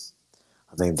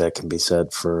 I think that can be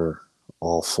said for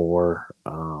all four.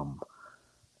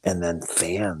 And then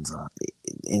fans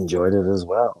enjoyed it as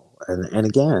well. And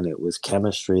again, it was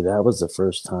chemistry. That was the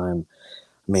first time.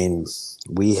 I mean,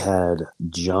 we had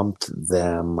jumped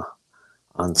them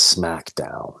on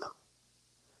SmackDown,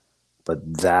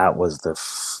 but that was the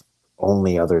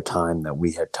only other time that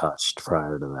we had touched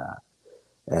prior to that.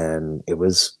 And it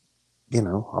was,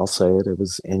 I'll say it, it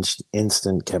was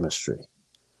instant chemistry.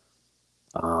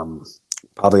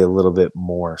 Probably a little bit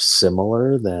more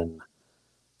similar than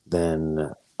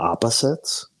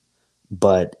opposites,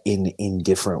 but in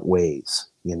different ways.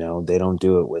 They don't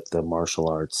do it with the martial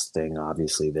arts thing.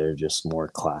 Obviously, they're just more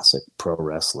classic pro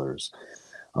wrestlers.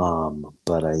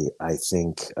 But I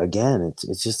think again,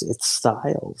 it's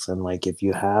styles, and like if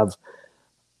you have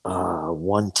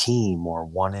one team or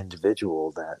one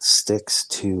individual that sticks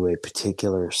to a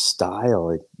particular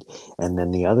style, and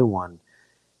then the other one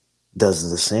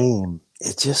does the same,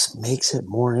 it just makes it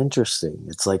more interesting.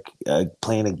 It's like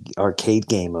playing an arcade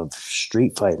game of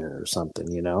Street Fighter or something,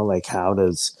 like how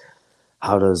does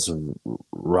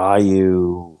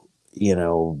Ryu,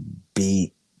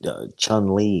 beat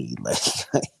Chun-Li? Like,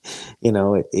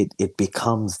 it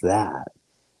becomes that.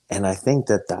 And I think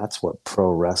that's what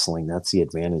that's the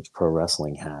advantage pro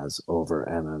wrestling has over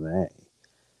MMA.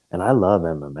 And I love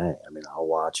MMA. I mean, I'll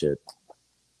watch it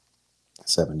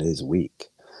 7 days a week.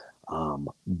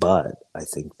 But I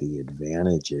think the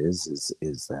advantage is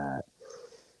that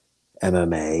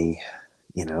MMA,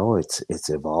 it's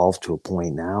evolved to a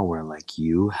point now where like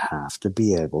you have to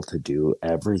be able to do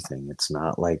everything. It's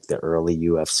not like the early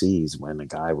UFCs when a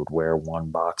guy would wear one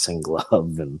boxing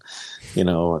glove and,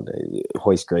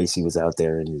 Hoist Gracie was out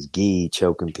there in his gi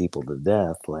choking people to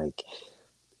death. Like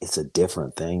it's a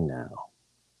different thing now.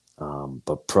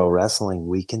 But pro wrestling,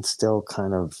 we can still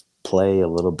kind of play a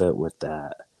little bit with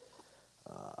that.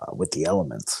 With the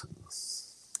elements,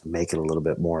 make it a little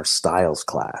bit more styles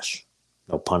clash.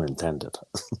 No pun intended.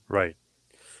 Right.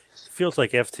 It feels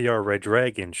like FTR Red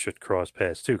Dragon should cross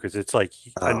paths too, because it's like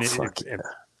and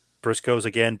Briscoes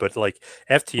again, but like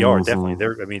FTR definitely.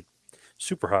 They're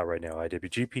super hot right now.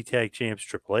 IWGP Tag Champs,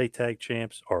 AAA Tag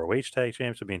Champs, ROH Tag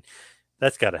Champs. I mean,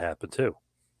 that's got to happen too.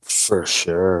 For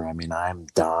sure. I mean, I'm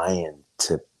dying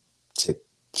to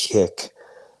kick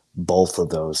both of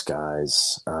those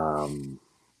guys.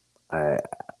 I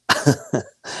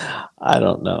I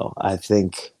don't know. I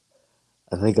think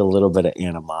a little bit of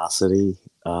animosity.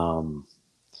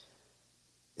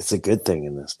 It's a good thing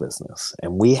in this business,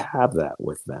 and we have that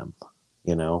with them.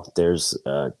 There's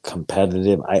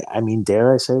competitive. I mean,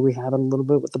 dare I say we had a little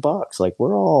bit with the Bucks. Like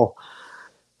we're all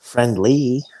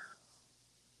friendly,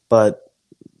 but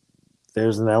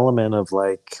there's an element of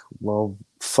like, well,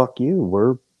 fuck you.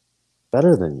 We're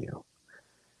better than you.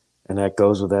 And that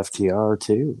goes with FTR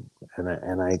too.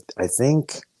 And I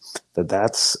think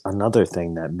that's another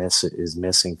thing that is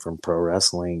missing from pro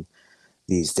wrestling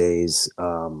these days,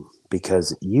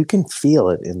 because you can feel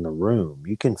it in the room.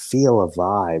 You can feel a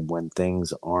vibe when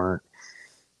things aren't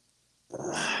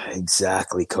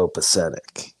exactly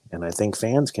copacetic. And I think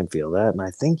fans can feel that. And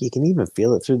I think you can even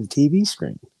feel it through the TV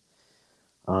screen.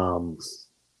 And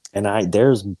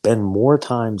there's been more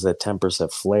times that tempers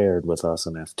have flared with us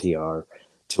and FTR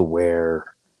to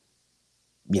where,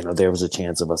 there was a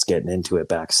chance of us getting into it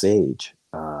backstage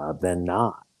than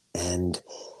not. And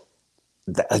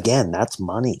again, that's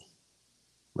money.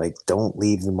 Like, don't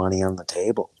leave the money on the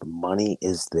table. The money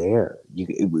is there.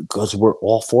 Because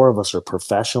all four of us are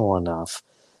professional enough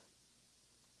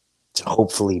to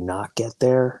hopefully not get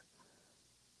there.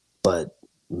 But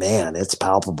man, it's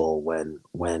palpable when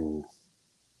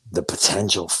the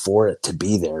potential for it to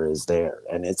be there is there,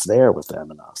 and it's there with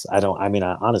them and us. I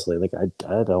honestly, like, I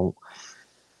don't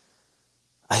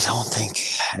think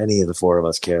any of the four of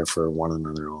us care for one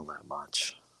another all that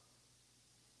much.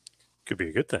 Could be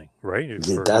a good thing, right?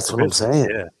 That's what I'm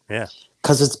saying. Yeah.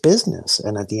 Because it's business,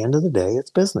 and at the end of the day, it's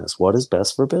business. What is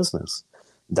best for business?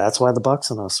 That's why the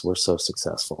Bucks and us were so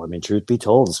successful. I mean, truth be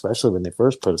told, especially when they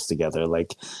first put us together,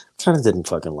 like, kind of didn't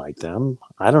fucking like them.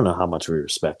 I don't know how much we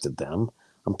respected them.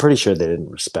 I'm pretty sure they didn't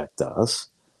respect us.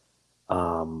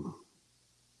 But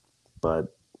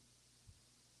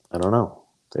I don't know.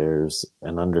 There's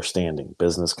an understanding.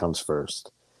 Business comes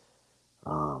first.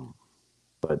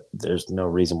 But there's no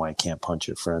reason why you can't punch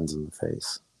your friends in the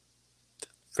face.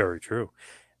 Very true.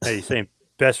 Now you're saying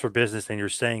best for business, and you're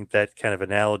saying that kind of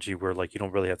analogy where like you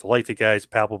don't really have to like the guys,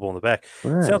 palpable in the back.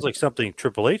 Right. Sounds like something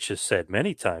Triple H has said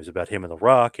many times about him and The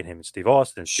Rock, and him and Steve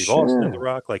Austin, Steve Austin and The Sure.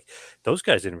 Rock. Like those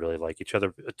guys didn't really like each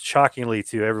other. Shockingly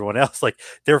to everyone else, like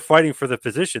they're fighting for the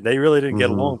position. They really didn't get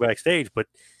Hmm. along backstage, but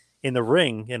in the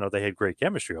ring, they had great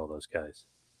chemistry. All those guys.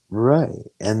 Right.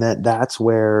 And that's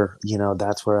where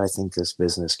I think this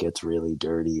business gets really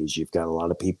dirty is you've got a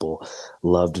lot of people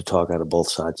love to talk out of both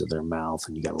sides of their mouth,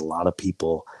 and you got a lot of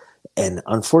people, and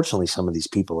unfortunately some of these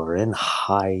people are in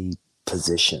high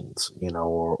positions,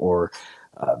 or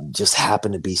just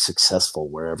happen to be successful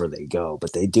wherever they go,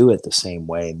 but they do it the same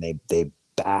way, and they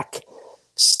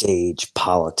backstage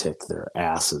politic their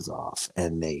asses off,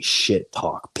 and they shit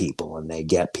talk people, and they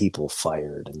get people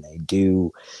fired, and they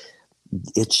do.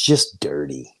 It's just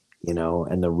dirty,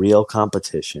 and the real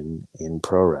competition in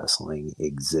pro wrestling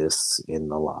exists in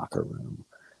the locker room,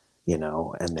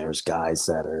 and there's guys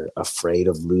that are afraid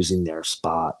of losing their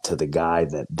spot to the guy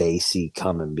that they see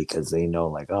coming because they know,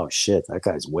 like, oh shit, that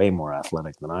guy's way more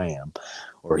athletic than I am,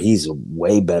 or he's a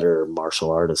way better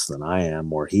martial artist than I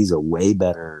am, or he's a way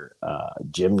better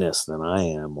gymnast than I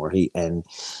am, and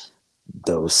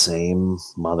those same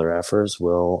mother effers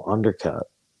will undercut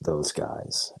those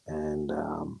guys. And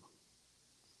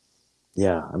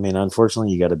yeah, I mean,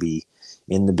 unfortunately, you got to be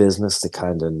in the business to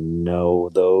kind of know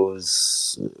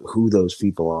who those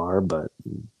people are, but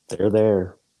they're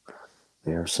there.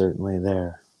 They are certainly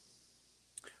there.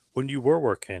 When you were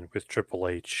working with Triple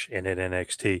H and at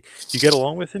NXT, you get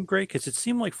along with him great? Because it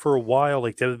seemed like for a while,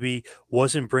 like WWE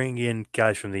wasn't bringing in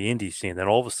guys from the indie scene. Then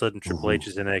all of a sudden, Triple Hmm. H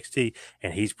is in NXT,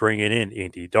 and he's bringing in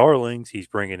indie darlings. He's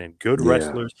bringing in good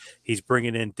Yeah, wrestlers. He's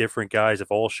bringing in different guys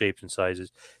of all shapes and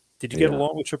sizes. Did you get yeah,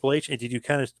 along with Triple H? And did you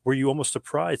were you almost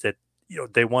surprised that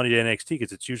they wanted NXT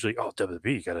because it's usually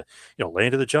WWE, you got to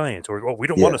land of the Giants, or we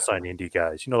don't want to yeah, sign indie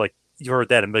guys. Like you've heard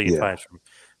that a million yeah, times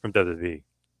from WWE.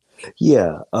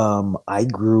 yeah. I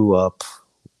grew up,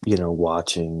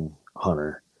 watching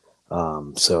Hunter.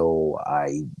 So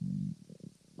I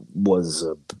was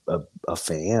a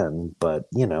fan, but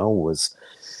was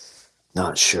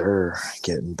not sure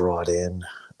getting brought in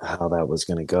how that was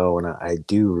going to go. And I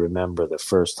do remember the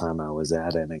first time I was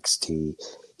at NXT,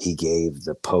 he gave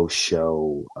the post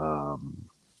show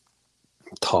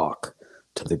talk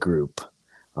to the group.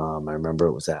 I remember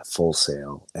it was at Full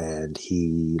Sail, and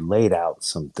he laid out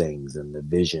some things and the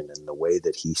vision and the way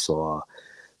that he saw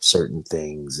certain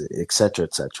things, et cetera,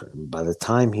 et cetera. And by the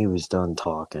time he was done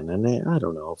talking, and I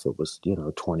don't know if it was,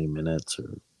 20 minutes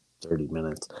or 30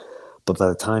 minutes, but by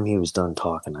the time he was done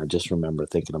talking, I just remember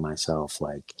thinking to myself,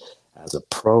 like, as a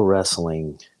pro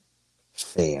wrestling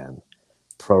fan,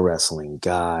 pro wrestling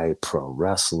guy, pro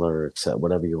wrestler, except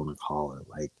whatever you want to call it,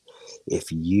 like,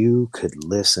 if you could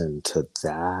listen to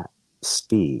that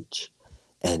speech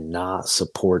and not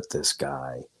support this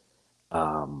guy,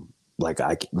 like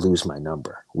I could lose my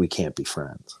number. We can't be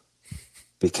friends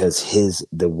because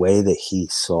the way that he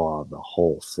saw the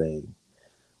whole thing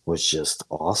was just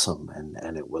awesome,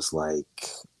 and it was like,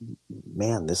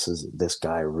 man, this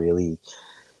guy really,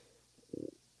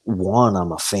 one,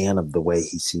 I'm a fan of the way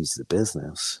he sees the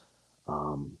business,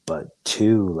 but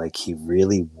two, like, he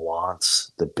really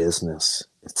wants the business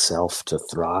itself to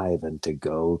thrive and to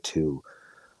go to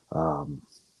um,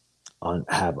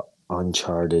 have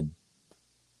uncharted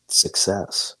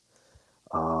success.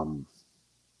 Um,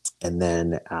 and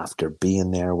then after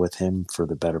being there with him for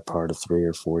the better part of 3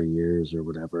 or 4 years or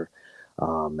whatever,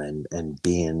 and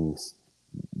being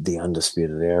the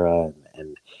undisputed era,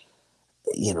 and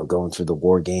going through the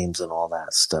war games and all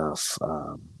that stuff,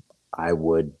 I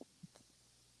would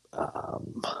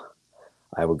um,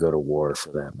 I would go to war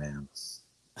for that man.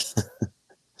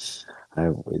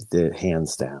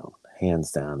 Hands down,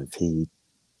 hands down. If he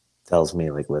tells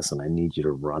me, like, listen, I need you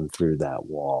to run through that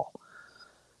wall,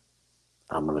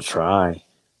 I'm gonna try.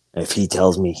 If he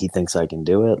tells me he thinks I can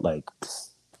do it, like,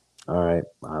 all right,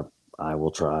 I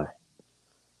will try.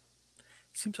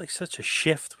 Seems like such a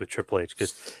shift with Triple H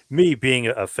because me being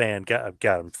a fan, got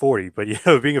I'm 40, but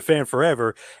being a fan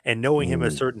forever and knowing him at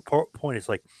a Mm, certain point, it's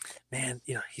like, man,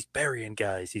 he's burying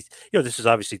guys. He's, this is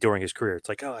obviously during his career. It's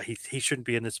like, oh, he shouldn't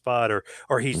be in this spot,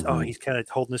 or mhm, he's kind of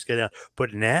holding this guy down.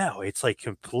 But now it's like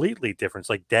completely different. It's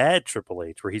like Dad Triple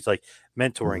H, where he's like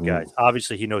mentoring mhm, guys.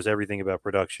 Obviously, he knows everything about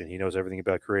production. He knows everything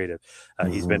about creative.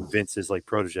 He's mhm. been Vince's like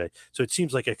protege. So it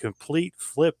seems like a complete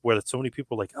flip where so many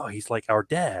people are like, oh, he's like our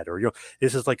dad, or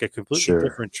this is like a completely Sure.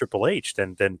 different Triple H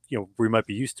than we might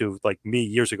be used to, like me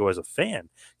years ago as a fan.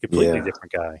 Completely Yeah.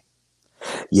 different guy.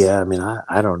 Yeah, I mean,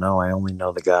 I don't know. I only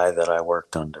know the guy that I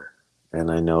worked under. And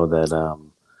I know that,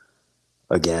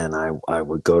 again, I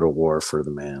would go to war for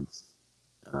the man.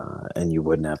 And you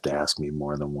wouldn't have to ask me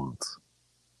more than once.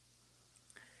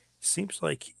 Seems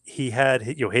like he had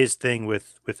his thing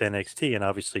with NXT, and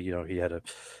obviously he had a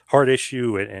heart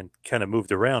issue and kind of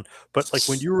moved around. But like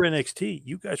when you were in NXT,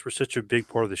 you guys were such a big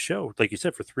part of the show, like you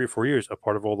said, for 3 or 4 years, a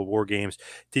part of all the War Games.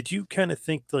 Did you kind of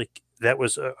think like that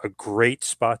was a great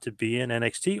spot to be in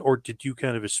NXT, or did you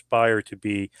kind of aspire to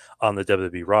be on the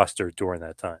WWE roster during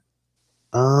that time?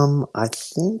 I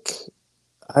think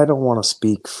I don't want to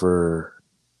speak for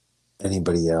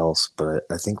anybody else, but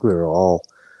I think we were all.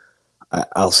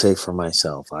 I'll say for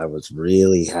myself, I was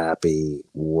really happy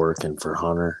working for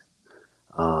Hunter.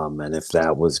 And if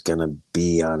that was going to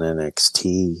be on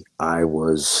NXT, I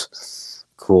was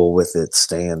cool with it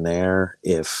staying there.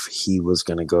 If he was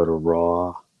going to go to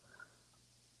Raw,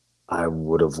 I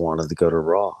would have wanted to go to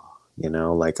Raw.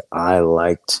 Like I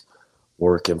liked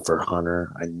working for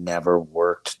Hunter. I never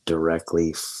worked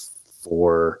directly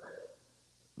for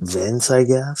Vince, I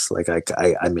guess. Like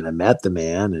I mean, I met the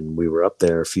man, and we were up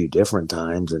there a few different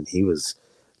times, and he was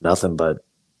nothing but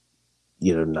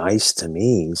nice to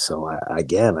me. So I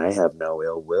have no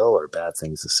ill will or bad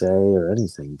things to say or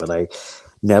anything, but I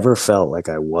never felt like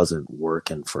I wasn't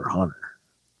working for Hunter,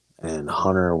 and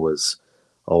Hunter was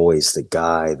always the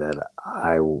guy that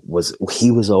he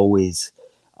was always.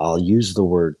 I'll use the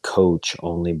word coach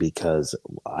only because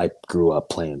I grew up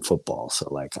playing football, so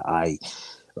like I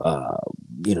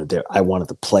wanted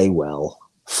to play well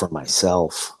for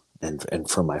myself and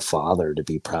for my father to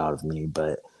be proud of me.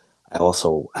 But I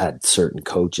also had certain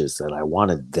coaches that I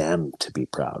wanted them to be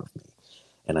proud of me.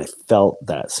 And I felt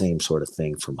that same sort of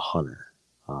thing from Hunter,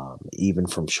 even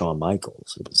from Shawn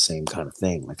Michaels. It was the same kind of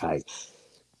thing. Like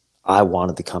I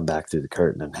wanted to come back through the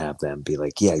curtain and have them be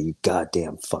like, yeah, you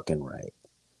goddamn fucking right.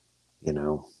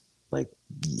 Like,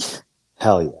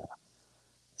 hell yeah.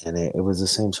 And it was the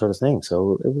same sort of thing.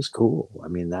 So it was cool. I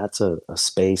mean, that's a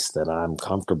space that I'm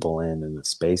comfortable in and a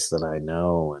space that I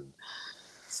know. And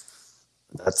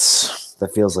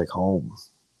that feels like home.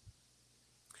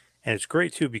 And it's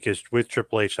great too because with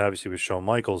Triple H, obviously with Shawn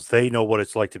Michaels, they know what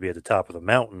it's like to be at the top of the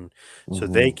mountain, so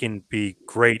they can be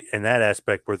great in that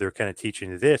aspect where they're kind of teaching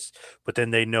you this, but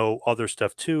then they know other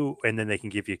stuff too, and then they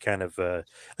can give you kind of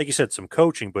like you said, some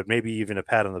coaching, but maybe even a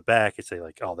pat on the back and say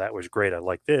like, "Oh, that was great. I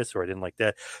like this," or "I didn't like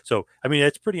that." So I mean,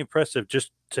 it's pretty impressive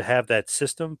just to have that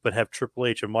system, but have Triple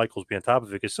H and Michaels be on top of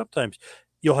it because sometimes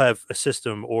you'll have a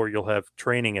system or you'll have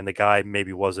training and the guy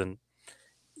maybe wasn't.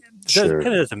 Sure. It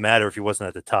kind of doesn't matter if he wasn't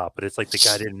at the top, but it's like the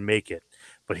guy didn't make it,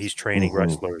 but he's training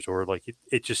wrestlers, or like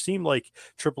it just seemed like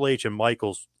Triple H and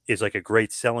Michaels is like a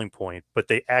great selling point, but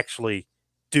they actually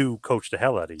do coach the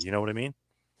hell out of you. You know what I mean?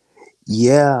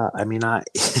 Yeah, I mean,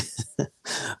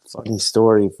 funny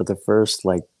story. For the first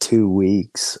like 2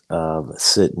 weeks of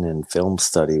sitting in film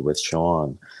study with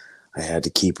Shawn, I had to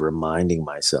keep reminding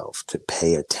myself to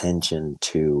pay attention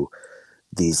to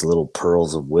these little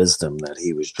pearls of wisdom that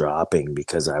he was dropping,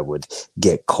 because I would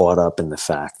get caught up in the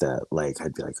fact that like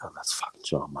I'd be like, oh, that's fucking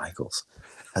Shawn Michaels.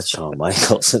 That's Shawn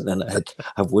Michaels. And then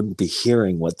I wouldn't be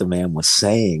hearing what the man was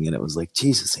saying. And it was like,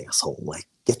 Jesus, asshole, like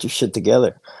get your shit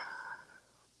together.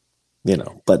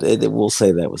 But we'll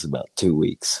say that was about 2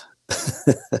 weeks.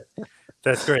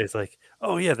 That's great. It's like,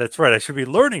 oh yeah, that's right. I should be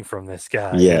learning from this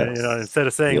guy. Yeah. Instead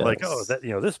of saying like, oh, Yes. that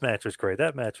this match was great.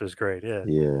 That match was great. Yeah.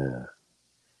 Yeah.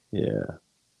 Yeah.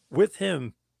 With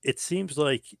him, it seems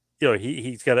like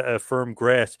he's got a firm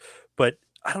grasp, but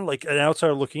I don't like an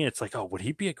outsider looking in. It's like, oh, would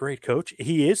he be a great coach?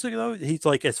 He is, though. He's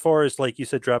like, as far as like you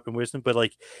said, dropping wisdom, but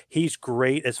like he's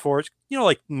great as far as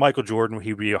like Michael Jordan.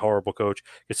 He'd be a horrible coach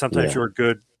because sometimes Yeah. you're a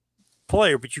good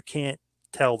player, but you can't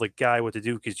tell the guy what to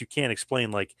do because you can't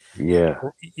explain like, Yeah.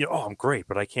 oh, I'm great,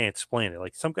 but I can't explain it.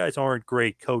 Like some guys aren't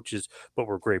great coaches, but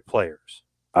we're great players.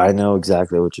 I know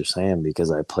exactly what you're saying because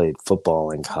I played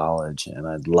football in college, and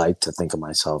I'd like to think of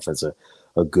myself as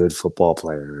a good football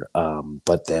player.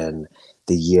 But then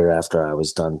the year after I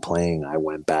was done playing, I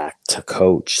went back to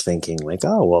coach thinking like,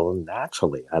 oh, well,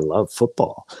 naturally, I love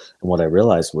football. And what I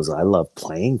realized was I love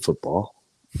playing football.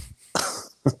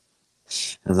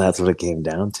 And that's what it came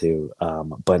down to.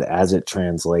 But as it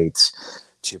translates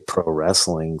to pro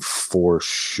wrestling, for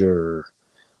sure,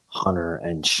 Hunter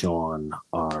and Shawn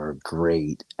are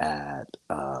great at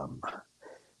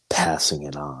passing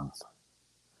it on.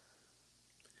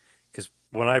 Because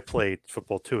when I played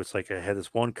football too, it's like I had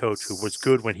this one coach who was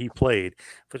good when he played,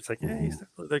 but it's like, hey, he's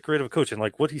not that great of a coach. And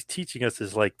like what he's teaching us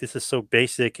is like this is so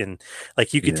basic, and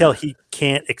like you could tell he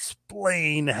can't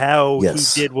explain how he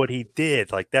did what he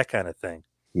did, like that kind of thing.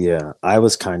 Yeah, I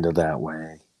was kind of that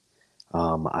way.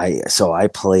 I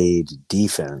played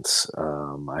defense.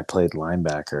 I played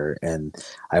linebacker, and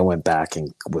I went back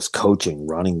and was coaching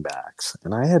running backs.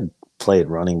 And I had played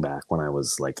running back when I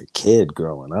was like a kid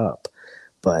growing up.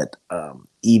 But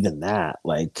even that,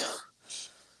 like,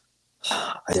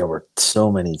 there were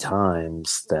so many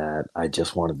times that I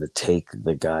just wanted to take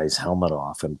the guy's helmet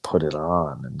off and put it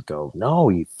on and go, no,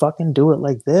 you fucking do it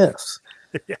like this.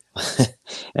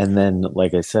 And then,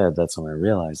 like I said, that's when I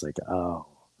realized, like, oh,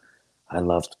 I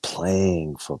loved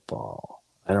playing football.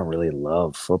 I don't really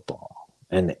love football.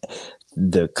 And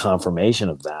the confirmation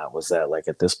of that was that, like,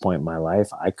 at this point in my life,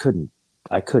 I couldn't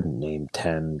name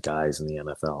 10 guys in the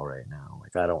NFL right now.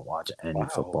 Like, I don't watch any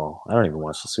football. I don't even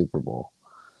watch the Super Bowl.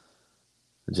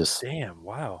 Just damn,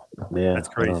 wow. Yeah, that's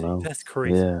crazy. I don't know. That's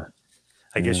crazy. Yeah.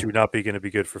 I guess you would not be going to be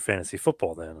good for fantasy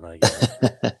football then. I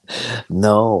guess.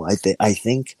 No, I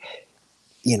think,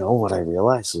 you know, what I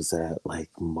realized was that, like,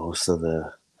 most of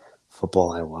the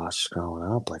football I watched growing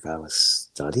up, like, I was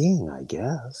studying, I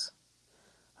guess.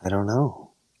 I don't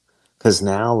know. Because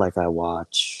now, like, I'll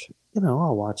watch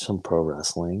some pro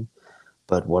wrestling,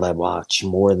 but what I watch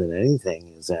more than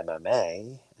anything is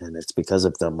MMA, and it's because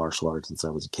I've done martial arts since I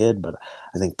was a kid, but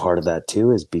I think part of that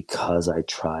too is because I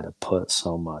try to put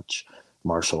so much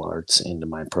martial arts into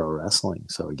my pro wrestling.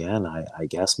 So again, I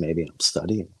guess maybe I'm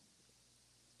studying.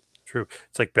 True.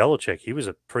 It's like Belichick. He was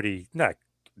a pretty, not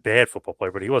bad football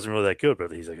player, but he wasn't really that good,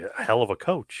 but he's like a hell of a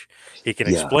coach. He can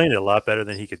explain it a lot better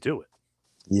than he could do it.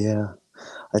 Yeah.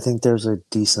 I think there's a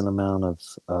decent amount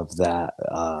of that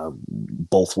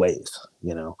both ways,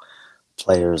 you know,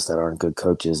 players that aren't good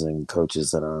coaches and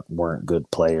coaches that weren't good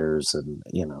players, and,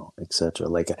 you know, etc.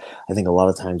 Like, I think a lot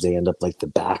of times they end up like the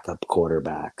backup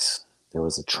quarterbacks. There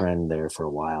was a trend there for a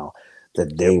while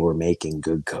that they were making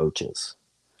good coaches.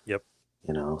 Yep.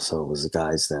 You know, so it was the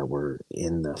guys that were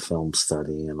in the film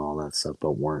study and all that stuff,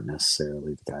 but weren't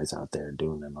necessarily the guys out there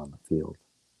doing it on the field.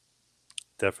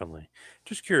 Definitely.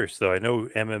 Just curious, though. I know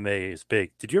MMA is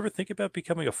big. Did you ever think about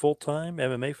becoming a full-time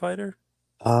MMA fighter?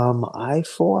 I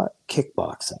fought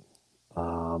kickboxing.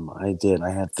 I did.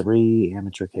 I had 3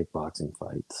 amateur kickboxing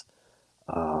fights.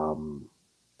 And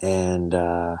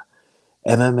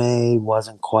MMA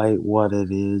wasn't quite what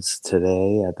it is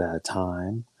today at that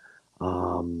time.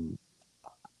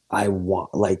 I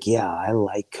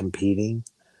like competing.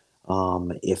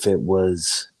 If there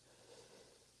was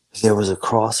a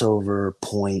crossover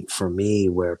point for me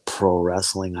where pro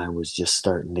wrestling, I was just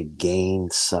starting to gain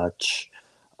such,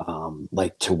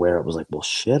 like, to where it was like, well,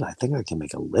 shit, I think I can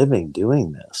make a living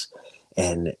doing this.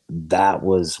 And that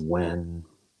was when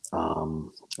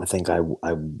I think I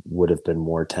would have been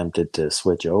more tempted to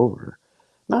switch over.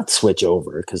 Not switch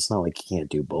over, because it's not like you can't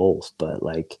do both, but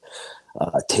like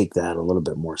take that a little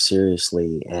bit more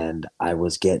seriously. And I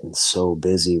was getting so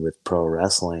busy with pro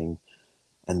wrestling,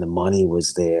 and the money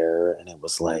was there, and it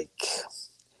was like,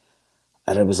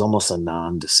 and it was almost a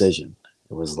non-decision.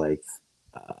 It was like,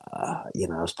 you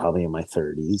know, I was probably in my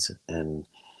 30s, and,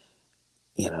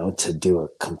 you know, to do a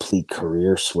complete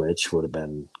career switch would have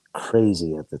been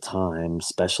crazy at the time,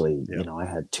 especially, you know, I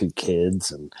had 2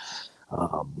 kids and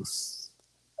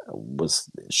was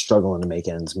struggling to make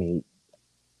ends meet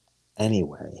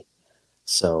anyway.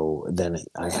 So then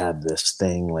I had this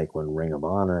thing, like when Ring of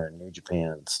Honor and New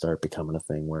Japan start becoming a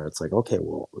thing, where it's like, okay,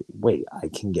 well, wait, I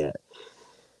can get,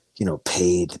 you know,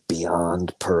 paid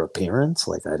beyond per appearance.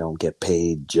 Like, I don't get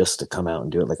paid just to come out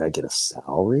and do it. Like, I get a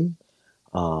salary.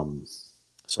 So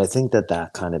I think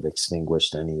that kind of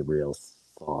extinguished any real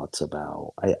thoughts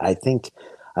about, I think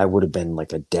I would have been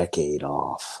like a decade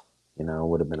off, you know, it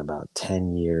would have been about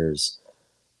 10 years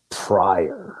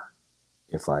prior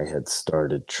if I had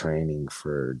started training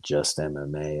for just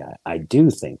MMA. I do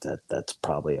think that that's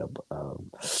probably an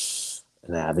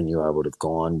avenue I would have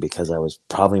gone, because I was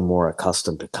probably more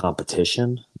accustomed to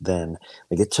competition than,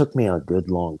 like, it took me a good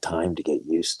long time to get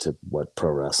used to what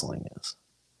pro wrestling is.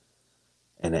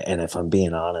 And if I'm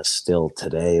being honest, still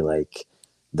today, like,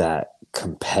 that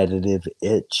competitive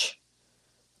itch,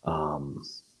 I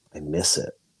miss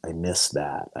it. I miss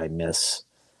that.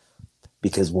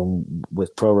 Because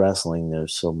with pro wrestling,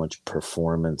 there's so much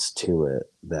performance to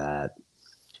it that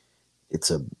it's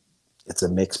a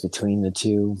mix between the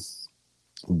two,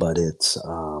 but it's,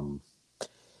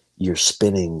 you're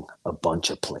spinning a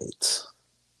bunch of plates,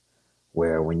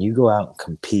 where when you go out and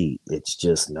compete, it's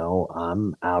just, no,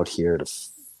 I'm out here to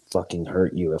fucking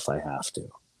hurt you if I have to.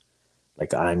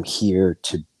 Like, I'm here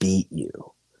to beat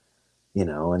you,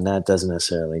 and that doesn't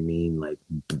necessarily mean like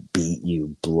beat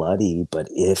you bloody, but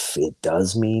if it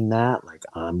does mean that, like,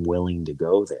 I'm willing to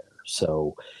go there.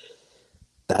 So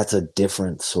that's a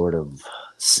different sort of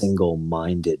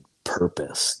single-minded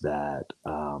purpose that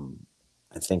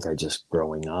I think I just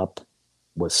growing up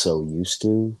was so used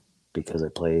to because I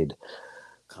played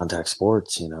contact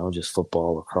sports, just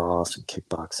football, lacrosse, and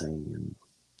kickboxing. And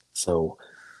so,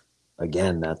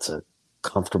 again, that's a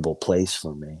comfortable place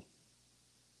for me.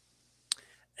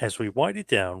 As we wind it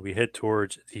down, we head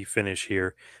towards the finish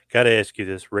here. Got to ask you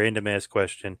this random ass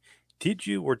question. Did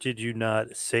you or did you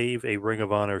not save a Ring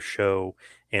of Honor show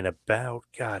in about,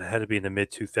 God, it had to be in the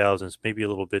mid 2000s, maybe a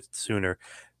little bit sooner,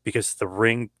 because the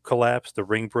ring collapsed, the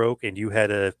ring broke, and you had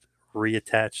to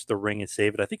reattach the ring and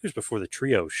save it? I think it was before the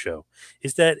Trio show.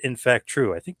 Is that in fact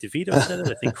true? I think DeVito said it.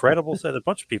 I think Credible said it. A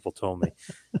bunch of people told me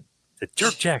that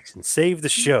Dirk Jackson saved the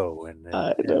show.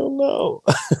 I don't know.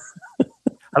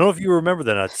 I don't know if you remember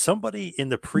that or not. Somebody in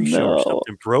the pre-show or No.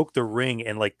 something broke the ring,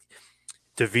 and like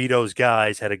DeVito's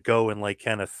guys had to go and like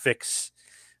kind of fix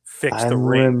the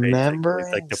ring, basically.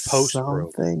 Like the post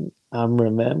broke. I'm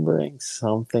remembering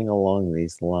something along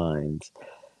these lines.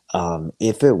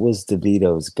 If it was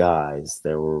DeVito's guys,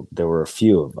 there were a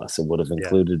few of us. It would have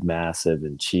included Massive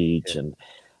and Cheech, and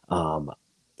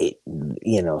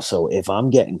so if I'm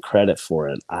getting credit for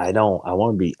it, I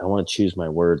want to choose my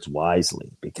words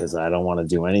wisely, because I don't want to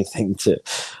do anything to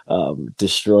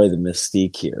destroy the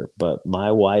mystique here. But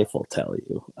my wife will tell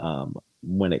you,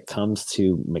 when it comes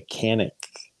to mechanic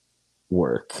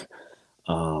work,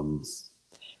 I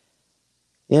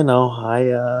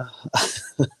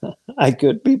I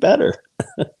could be better.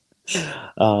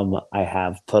 I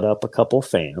have put up a couple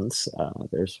fans.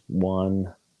 There's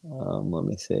one. Let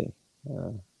me see. I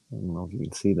don't know if you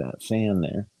can see that fan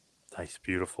there. Nice,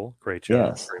 beautiful, great job.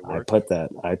 Yes, great I work. put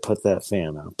that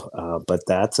fan up, but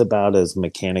that's about as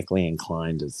mechanically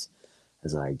inclined as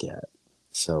I get.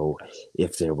 So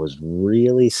if there was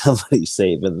really somebody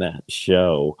saving that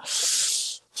show,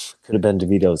 could have been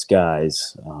DeVito's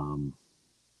guys.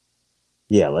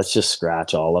 Let's just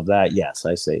scratch all of that. Yes,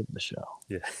 I saved the show.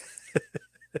 Yeah.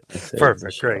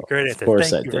 Perfect. Great answer. Of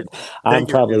course I did. I'm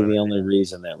probably the only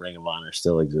reason that Ring of Honor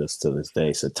still exists to this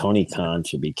day. So Tony Khan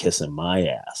should be kissing my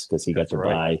ass because he got to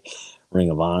buy Ring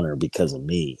of Honor because of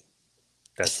me.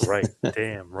 That's right.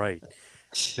 Damn right.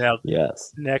 Now,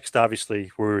 yes. Next,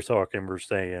 obviously, we're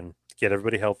saying get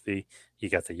everybody healthy. You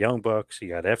got the Young Bucks, you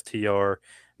got FTR,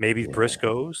 maybe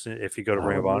Briscoes. If you go to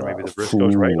Ring of Honor, maybe the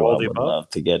Briscoes, right? All the above. I would love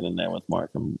to get in there with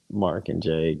Mark and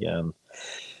Jay again.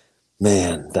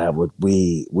 Man,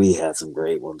 we had some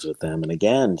great ones with them. And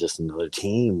again, just another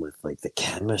team with like the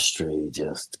chemistry,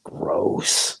 just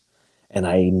gross. And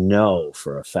I know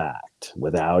for a fact,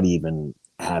 without even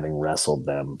having wrestled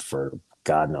them for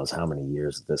God knows how many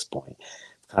years at this point,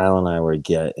 Kyle and I would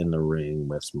get in the ring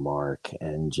with Mark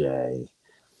and Jay.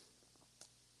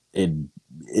 We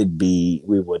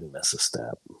wouldn't miss a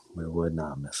step. We would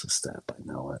not miss a step. I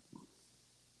know it.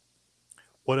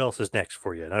 What else is next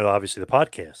for you? Now, obviously, the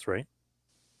podcast, right?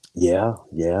 Yeah,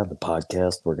 the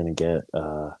podcast. We're gonna get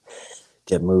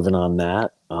moving on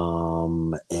that,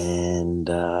 and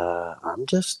I'm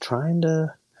just trying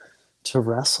to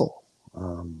wrestle.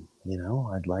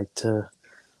 I'd like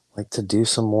to do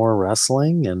some more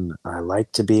wrestling, and I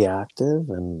like to be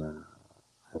active, and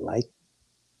I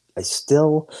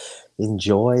still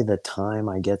enjoy the time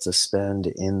I get to spend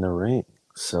in the ring.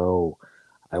 So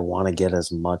I want to get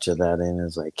as much of that in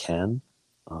as I can.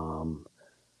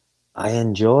 I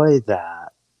enjoy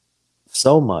that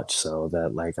so much so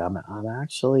that like I'm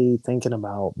actually thinking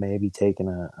about maybe taking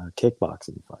a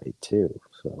kickboxing fight too.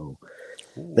 So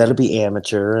that'll be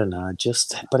amateur, and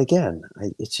but again,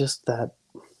 it's just that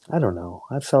I don't know.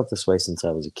 I've felt this way since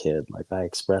I was a kid. Like I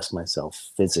express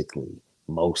myself physically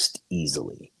most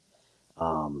easily.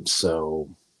 So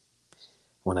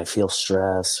when I feel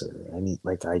stress or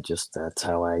that's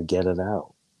how I get it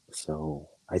out. So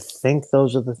I think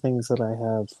those are the things that I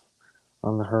have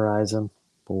on the horizon,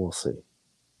 but we'll see.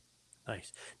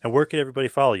 Nice. Now, where can everybody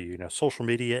follow you? Social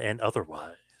media and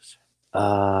otherwise.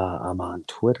 I'm on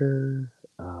Twitter.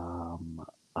 I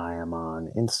am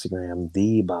on Instagram,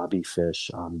 the Bobby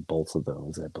Fish, on both of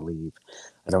those, I believe.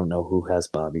 I don't know who has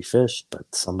Bobby Fish,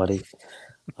 but somebody.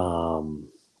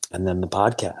 And then the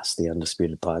podcast, the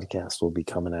Undisputed Podcast, will be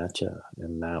coming at you.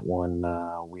 And that one,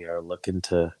 we are looking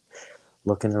to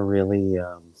really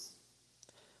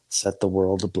set the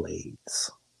world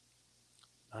ablaze.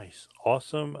 Nice.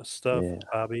 Awesome stuff,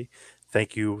 Bobby.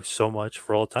 Thank you so much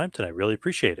for all the time tonight. Really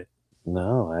appreciate it.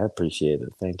 No, I appreciate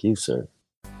it. Thank you, sir.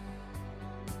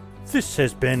 This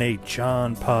has been a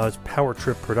John Paz Power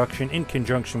Trip production in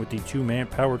conjunction with the Two-Man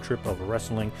Power Trip of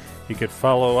Wrestling. You could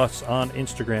follow us on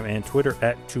Instagram and Twitter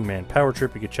at Two-Man Power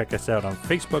Trip. You could check us out on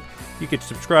Facebook. You could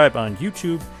subscribe on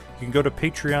YouTube. You can go to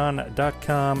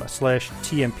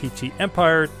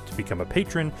patreon.com/TMPTEmpire to become a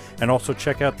patron, and also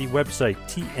check out the website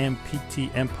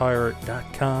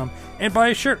tmptempire.com and buy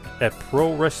a shirt at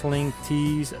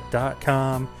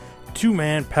prowrestlingtees.com.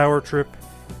 Two-Man Power Trip,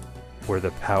 where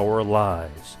the power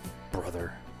lies,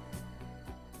 brother.